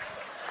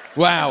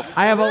 wow,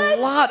 I have a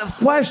lot of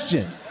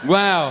questions.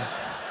 Wow.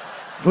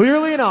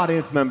 Clearly an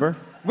audience member.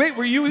 Wait,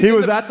 were you? He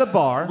was at the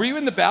bar. Were you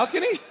in the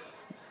balcony?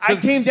 I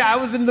came down. I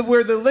was in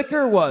where the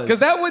liquor was. Because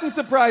that wouldn't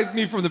surprise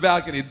me from the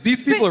balcony.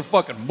 These people are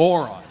fucking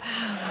morons.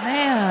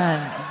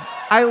 Man.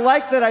 I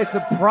like that I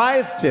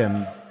surprised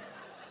him.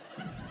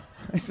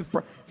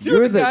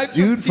 You're the guy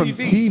dude from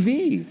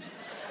TV.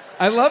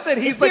 I love that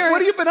he's like,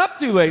 what have you been up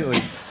to lately?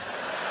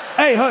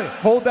 Hey,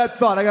 hold that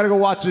thought. I gotta go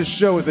watch this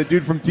show with the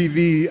dude from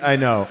TV I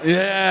know.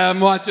 Yeah, I'm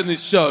watching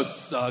this show. It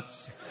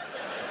sucks.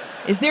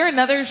 Is there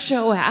another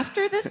show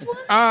after this one?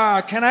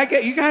 Can I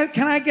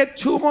get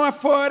 2 more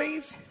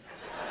 40s?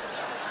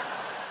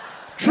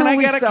 Can I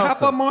Truly get a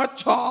self-serving. couple more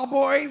tall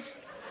boys?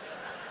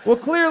 Well,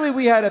 clearly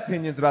we had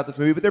opinions about this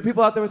movie, but there are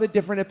people out there with a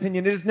different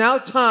opinion. It is now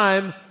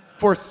time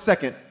for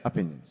second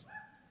opinions.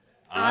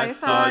 I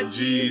thought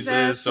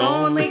Jesus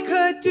only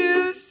could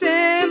do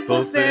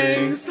simple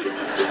things,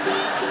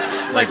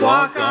 like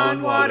walk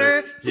on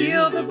water,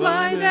 heal the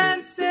blind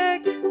and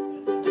sick.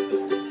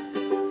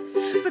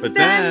 But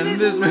then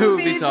this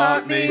movie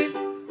taught me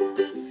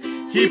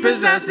he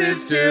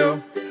possesses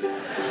too.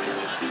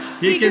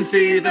 He can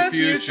see the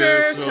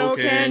future, so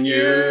can you.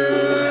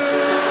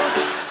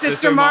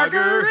 Sister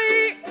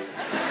Marguerite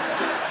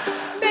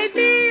made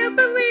me a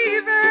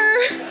believer.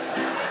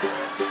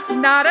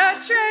 Not a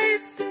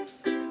trace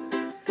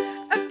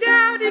of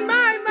doubt in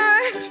my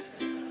mind.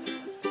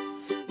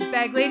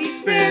 Bag lady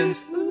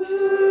spins.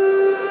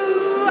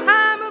 Ooh,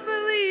 I'm a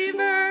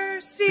believer.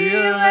 See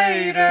you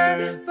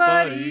later,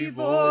 buddy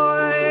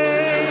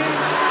boy.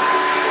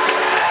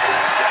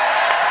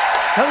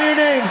 Tell me your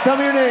names. Tell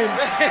me your names.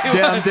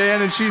 I'm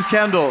Dan and she's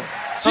Kendall.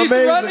 She's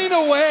Amazing. running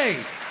away.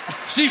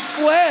 She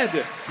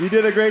fled. You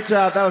did a great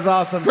job. That was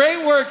awesome.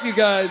 Great work, you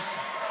guys.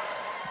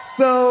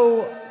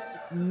 So,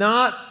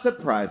 not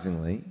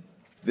surprisingly,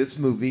 this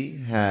movie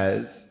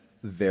has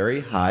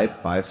very high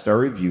 5-star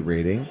review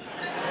rating.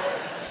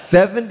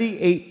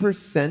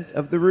 78%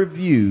 of the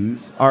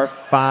reviews are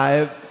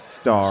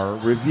 5-star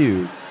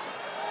reviews.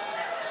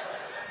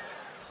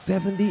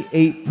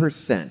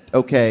 78%.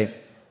 Okay.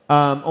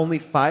 Only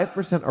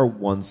 5% are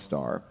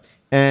 1-star.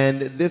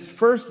 And this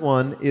first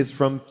one is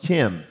from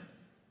Kim.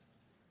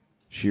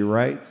 She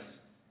writes,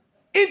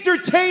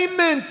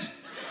 entertainment!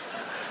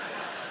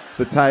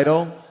 The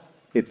title,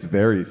 it's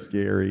very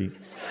scary.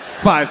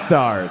 5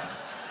 stars.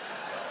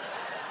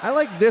 I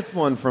like this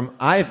one from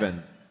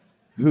Ivan,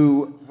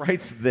 who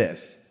writes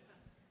this.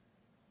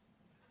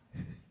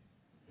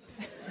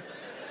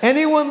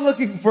 Anyone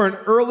looking for an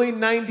early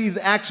 90s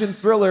action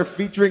thriller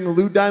featuring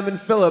Lou Diamond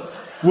Phillips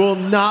will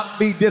not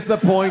be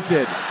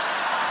disappointed.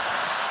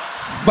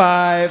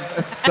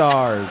 5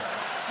 stars.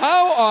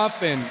 How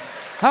often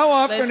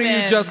are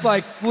you just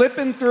like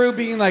flipping through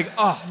being like,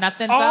 oh,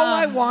 Nothing's all on.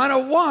 I want to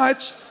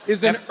watch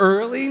is an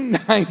early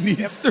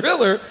 90s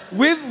thriller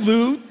with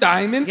Lou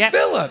Diamond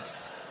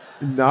Phillips.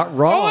 Not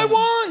wrong. All I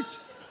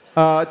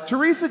want.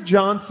 Teresa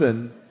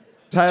Johnson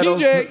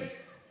titles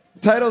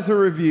her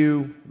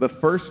review The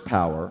First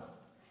Power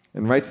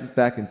and writes this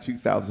back in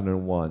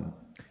 2001.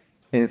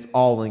 And it's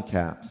all in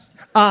caps.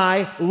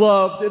 I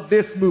loved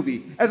this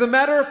movie. As a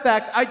matter of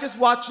fact, I just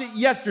watched it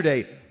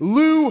yesterday.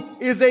 Lou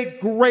is a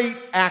great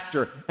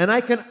actor. And I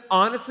can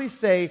honestly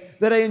say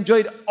that I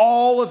enjoyed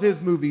all of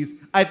his movies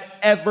I've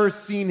ever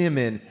seen him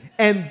in.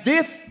 And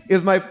this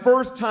is my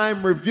first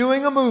time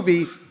reviewing a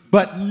movie,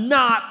 but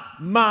not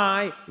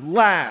my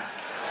last.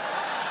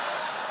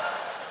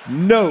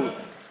 Note,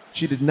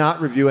 she did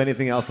not review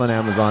anything else on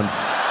Amazon.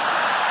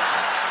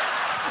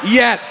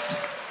 Yet.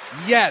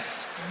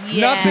 Yes.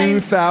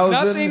 2000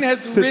 Nothing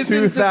has to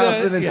risen to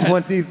the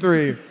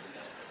 2023.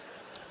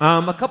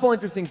 A couple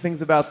interesting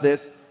things about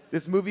this.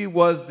 This movie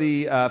was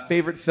the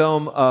favorite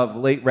film of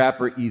late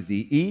rapper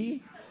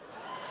Eazy-E.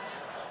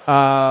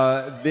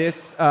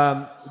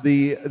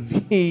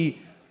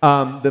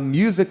 The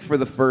music for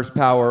The First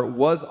Power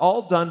was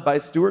all done by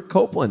Stuart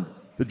Copeland,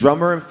 the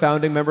drummer and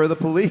founding member of the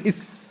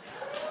Police.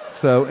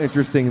 So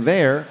interesting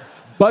there.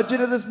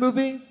 Budget of this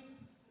movie,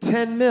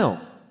 10 mil.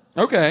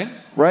 Okay.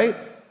 Right?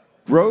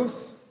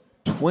 Gross,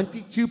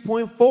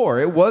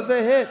 22.4. It was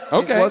a hit.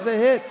 Okay. It was a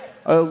hit.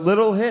 A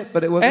little hit,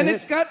 but it was a hit. And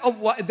it's got a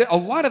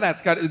lot of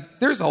that's got,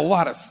 there's a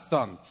lot of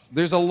stunts.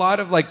 There's a lot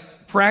of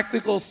like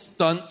practical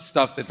stunt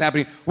stuff that's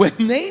happening. When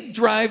they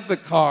drive the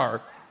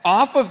car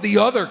off of the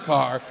other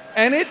car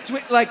and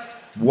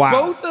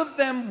both of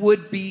them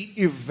would be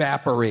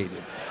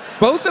evaporated.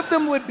 Both of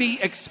them would be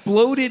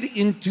exploded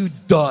into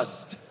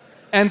dust.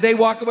 And they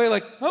walk away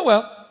like, oh,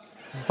 well.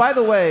 By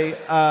the way,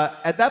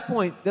 at that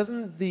point,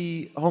 doesn't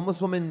the homeless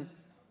woman,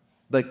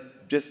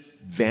 just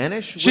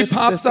vanish? She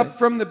pops up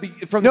from the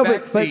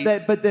back seat.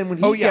 But then when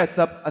he gets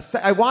up,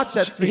 I watched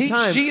that 3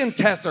 times. She and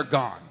Tess are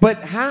gone. But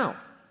how?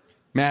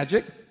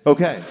 Magic.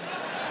 Okay.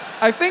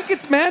 I think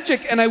it's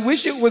magic, and I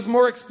wish it was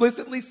more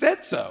explicitly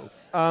said so.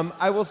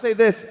 I will say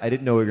this. I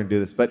didn't know we were going to do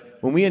this, but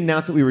when we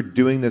announced that we were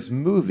doing this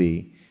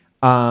movie,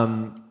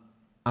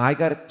 I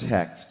got a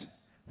text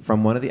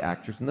from one of the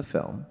actors in the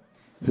film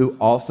who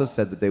also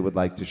said that they would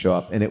like to show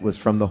up, and it was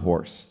from the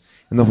horse.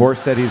 And the horse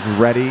said he's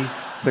ready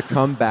to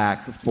come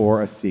back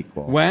for a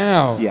sequel.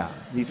 Wow. Yeah.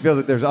 He feels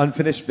that there's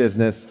unfinished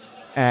business,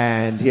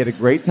 and he had a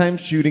great time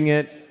shooting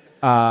it.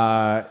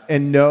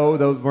 And no,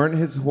 those weren't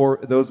his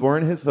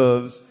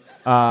hooves.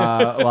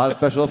 A lot of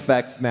special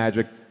effects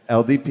magic.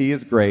 LDP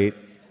is great.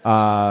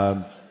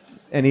 And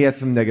he has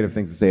some negative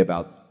things to say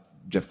about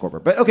Jeff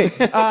Korber. But okay.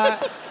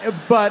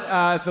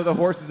 So the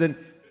horse is in.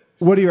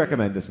 What do you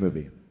recommend this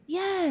movie?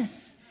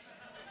 Yes.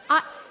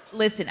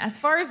 Listen, as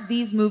far as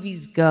these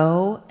movies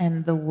go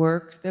and the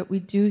work that we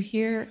do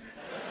here,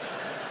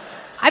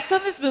 I've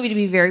found this movie to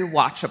be very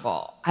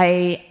watchable.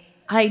 I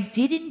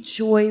did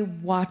enjoy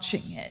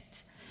watching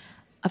it.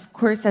 Of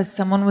course, as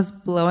someone was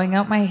blowing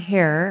out my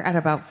hair at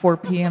about 4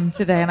 p.m.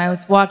 today, and I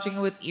was watching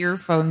it with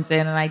earphones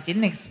in, and I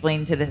didn't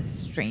explain to this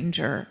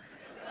stranger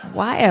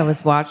why I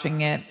was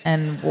watching it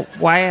and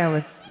why I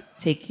was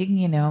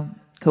taking,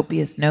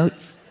 copious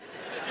notes.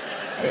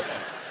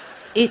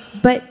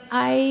 But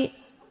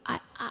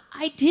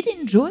I did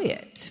enjoy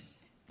it.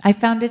 I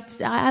found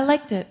it. I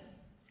liked it.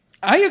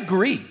 I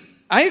agree.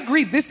 I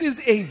agree. This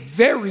is a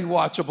very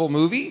watchable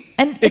movie.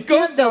 And it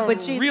goes though, down but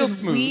Jason, real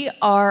smooth. we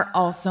are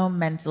also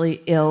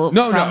mentally ill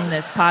from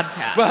this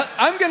podcast. Well,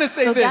 I'm going to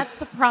say so this. That's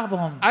the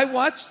problem. I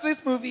watched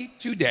this movie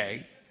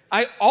today.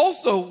 I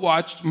also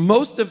watched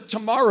most of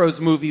tomorrow's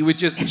movie,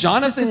 which is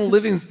Jonathan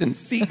Livingston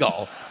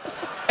Seagull,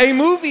 a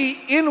movie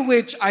in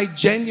which I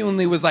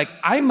genuinely was like,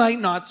 I might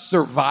not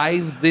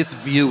survive this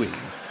viewing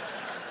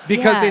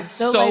because it's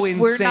so insane.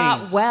 We're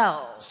not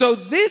well. So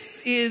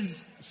this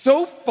is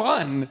so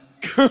fun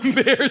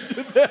compared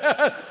to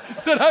that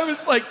I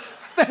was like,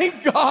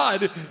 thank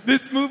God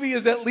this movie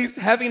is at least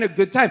having a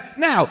good time.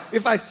 Now,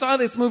 if I saw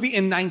this movie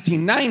in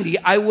 1990,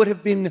 I would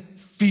have been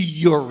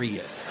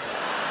furious.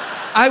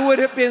 I would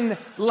have been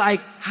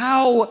like,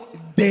 how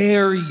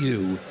dare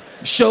you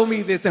show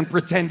me this and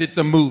pretend it's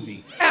a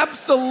movie?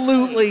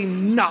 Absolutely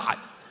not.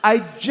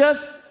 I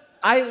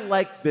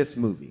like this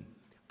movie.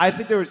 I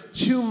think there was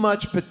too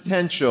much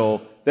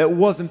potential that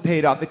wasn't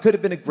paid off. It could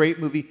have been a great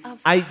movie.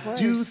 I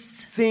do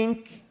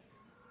think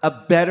a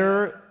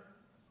better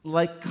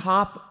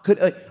cop could.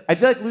 I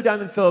feel like Lou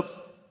Diamond Phillips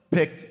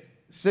picked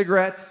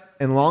cigarettes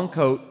and long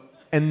coat,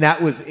 and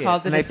that was it.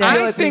 Called it and a I day.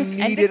 feel like we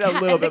needed a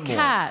little bit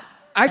more.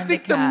 I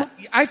think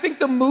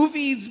the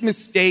movie's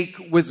mistake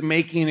was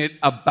making it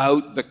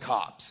about the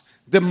cops.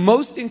 The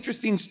most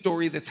interesting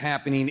story that's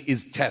happening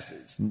is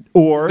Tess's.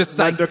 Or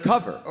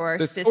Undercover. Or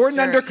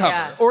Undercover.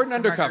 Yeah, or Sister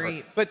Undercover.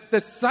 Marguerite. But the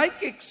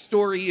psychic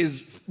story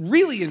is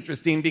really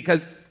interesting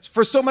because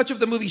for so much of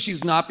the movie,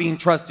 she's not being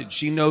trusted.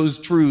 She knows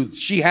truths.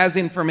 She has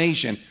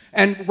information.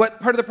 And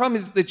what part of the problem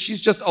is that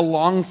she's just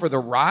along for the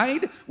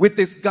ride with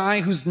this guy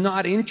who's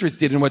not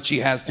interested in what she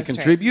has to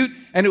contribute. Right.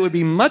 And it would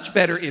be much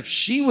better if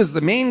she was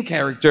the main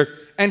character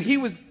and he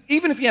was,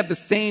 even if he had the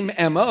same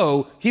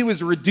MO, he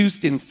was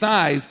reduced in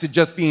size to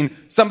just being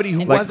somebody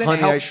who wasn't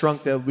Honey, I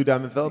Shrunk to Lou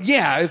Diamond Phillips?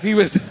 Yeah, if he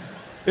was,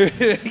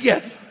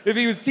 yes, if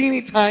he was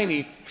teeny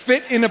tiny,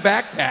 fit in a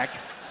backpack,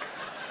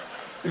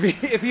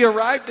 if he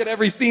arrived at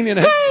every scene in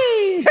a...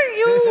 Hey,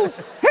 you!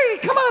 Hey,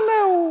 come on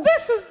now!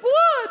 This is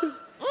blood!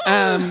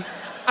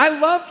 I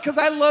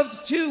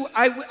loved too.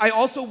 I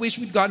also wish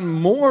we'd gotten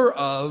more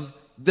of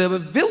the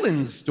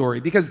villain's story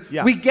because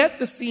we get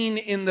the scene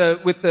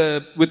with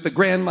the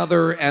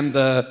grandmother and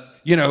the,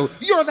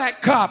 you're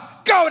that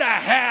cop, go to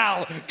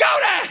hell, go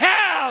to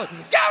hell, go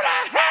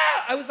to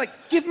hell. I was like,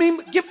 give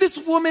this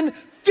woman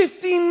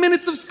 15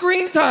 minutes of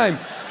screen time.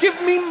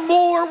 Give me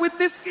more with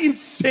this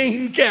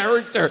insane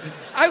character.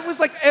 I was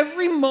like,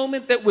 every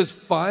moment that was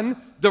fun,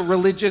 the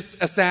religious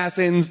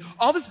assassins,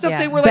 all the stuff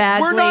they were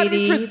like, we're not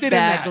interested in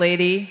that. Bag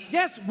lady.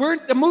 Yes,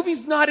 the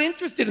movie's not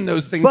interested in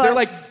those things. They're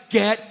like,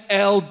 get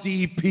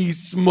LDP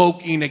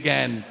smoking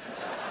again.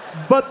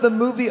 But the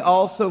movie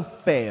also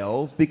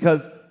fails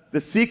because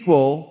the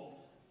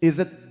sequel is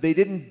that they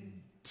didn't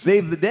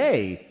save the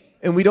day.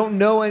 And we don't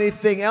know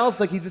anything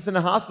else. Like, he's just in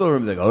a hospital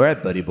room. He's like, all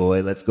right, buddy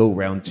boy, let's go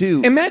round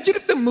 2. Imagine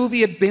if the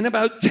movie had been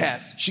about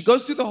Tess. She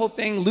goes through the whole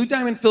thing. Lou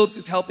Diamond Phillips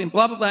is helping,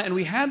 blah, blah, blah. And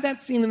we had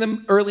that scene in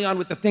them early on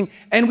with the thing.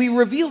 And we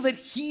reveal that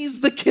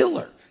he's the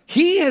killer.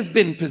 He has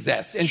been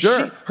possessed. And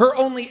her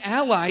only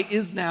ally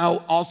is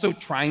now also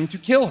trying to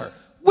kill her.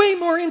 Way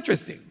more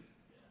interesting.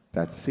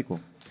 That's the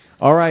sequel.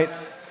 All right.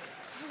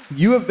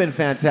 You have been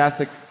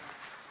fantastic.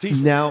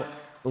 T-shirt. Now,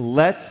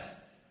 let's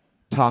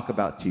talk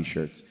about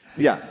T-shirts.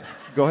 Yeah.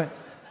 Go ahead.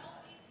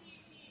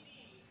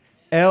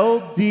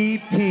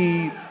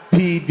 LDPPD.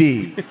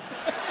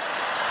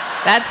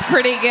 That's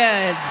pretty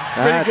good.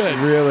 That's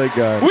really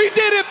good. We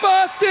did it,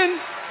 Boston!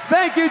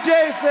 Thank you,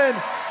 Jason.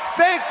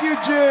 Thank you,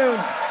 June.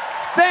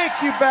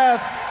 Thank you,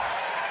 Beth.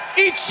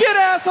 Eat shit,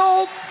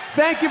 assholes!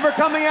 Thank you for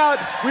coming out.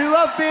 We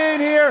love being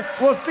here.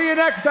 We'll see you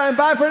next time.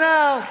 Bye for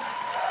now.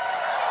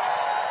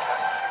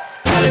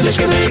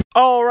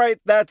 All right,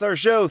 that's our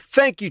show.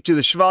 Thank you to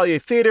the Chevalier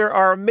Theatre,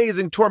 our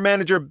amazing tour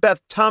manager, Beth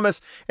Thomas.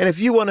 And if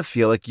you want to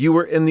feel like you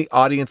were in the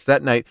audience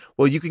that night,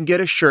 well, you can get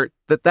a shirt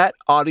that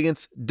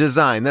audience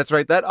designed. That's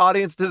right, that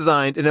audience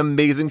designed an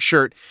amazing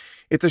shirt.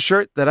 It's a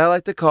shirt that I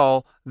like to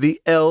call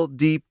the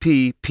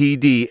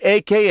LDPPD,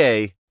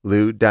 a.k.a.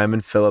 Lou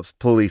Diamond Phillips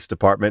Police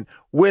Department,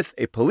 with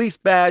a police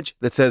badge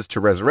that says to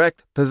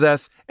resurrect,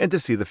 possess, and to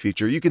see the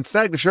future. You can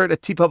snag the shirt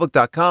at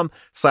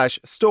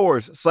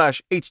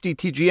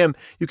tpublic.com/stores/HDTGM.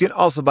 You can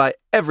also buy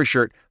every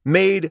shirt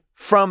made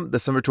from the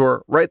summer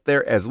tour right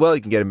there as well.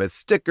 You can get them as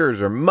stickers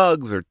or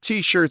mugs or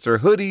t-shirts or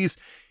hoodies.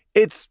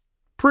 It's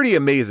pretty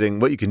amazing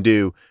what you can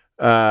do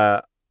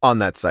on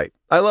that site.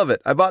 I love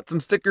it. I bought some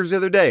stickers the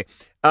other day.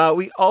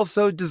 We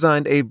also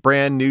designed a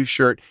brand new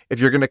shirt. If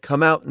you're going to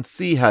come out and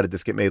see How Did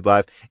This Get Made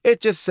Live, it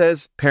just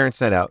says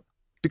Parents Night Out,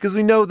 because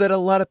we know that a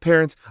lot of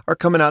parents are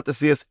coming out to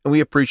see us and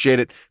we appreciate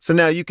it. So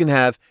now you can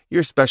have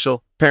your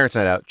special Parents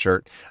Night Out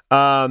shirt.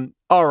 All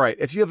right.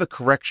 If you have a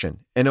correction,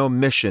 an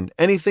omission,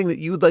 anything that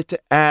you would like to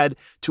add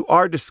to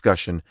our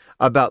discussion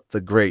about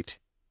the great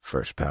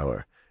First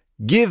Power,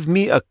 give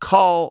me a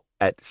call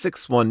at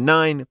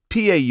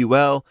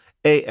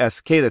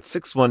 619-PAUL-ASK. That's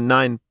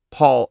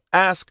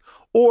 619-PAUL-ASK.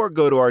 Or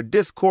go to our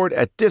Discord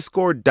at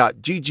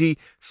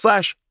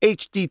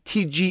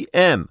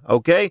discord.gg/HDTGM.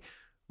 Okay?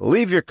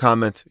 leave your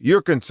comments,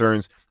 your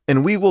concerns,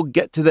 and we will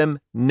get to them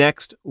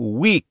next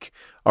week.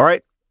 All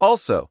right.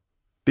 Also,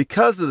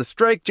 because of the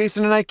strike,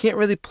 Jason and I can't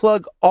really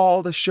plug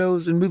all the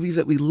shows and movies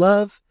that we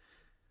love.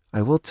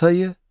 I will tell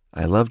you,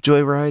 I love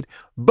Joyride.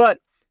 But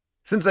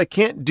since I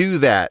can't do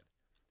that,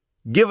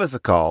 give us a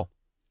call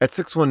at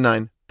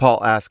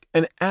 619-PAUL-ASK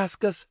and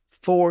ask us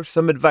for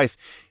some advice.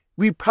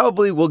 We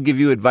probably will give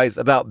you advice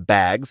about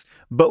bags,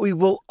 but we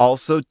will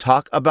also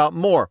talk about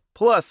more.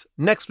 Plus,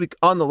 next week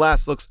on the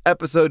Last Looks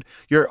episode,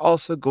 you're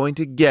also going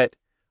to get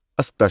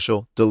a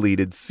special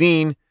deleted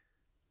scene.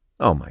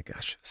 Oh my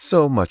gosh,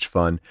 so much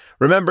fun.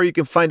 Remember, you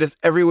can find us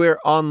everywhere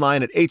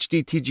online at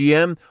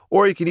HDTGM,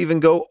 or you can even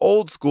go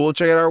old school and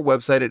check out our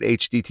website at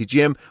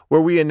HDTGM,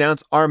 where we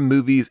announce our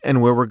movies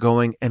and where we're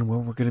going and where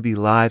we're going to be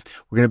live.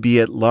 We're going to be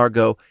at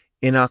Largo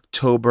in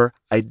October.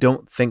 I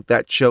don't think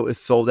that show is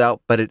sold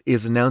out, but it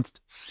is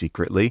announced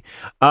secretly.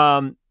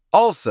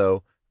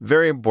 Also,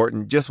 very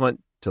important, just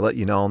want to let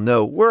you all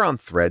know, we're on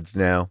Threads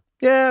now.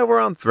 Yeah, we're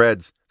on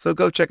Threads. So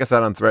go check us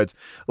out on Threads.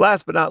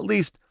 Last but not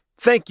least,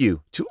 thank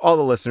you to all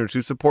the listeners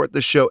who support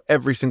the show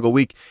every single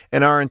week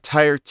and our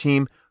entire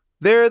team.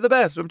 They're the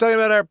best. I'm talking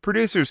about our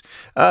producers,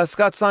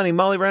 Scott Sani,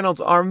 Molly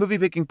Reynolds, our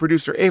movie-picking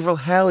producer, Avril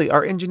Halley,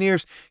 our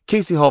engineers,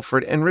 Casey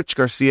Halford and Rich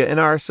Garcia, and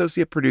our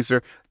associate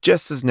producer,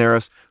 Jess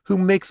Cisneros, who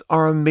makes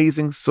our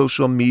amazing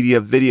social media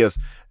videos.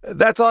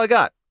 That's all I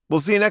got. We'll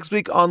see you next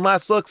week on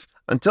Last Looks.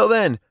 Until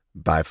then,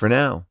 bye for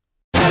now.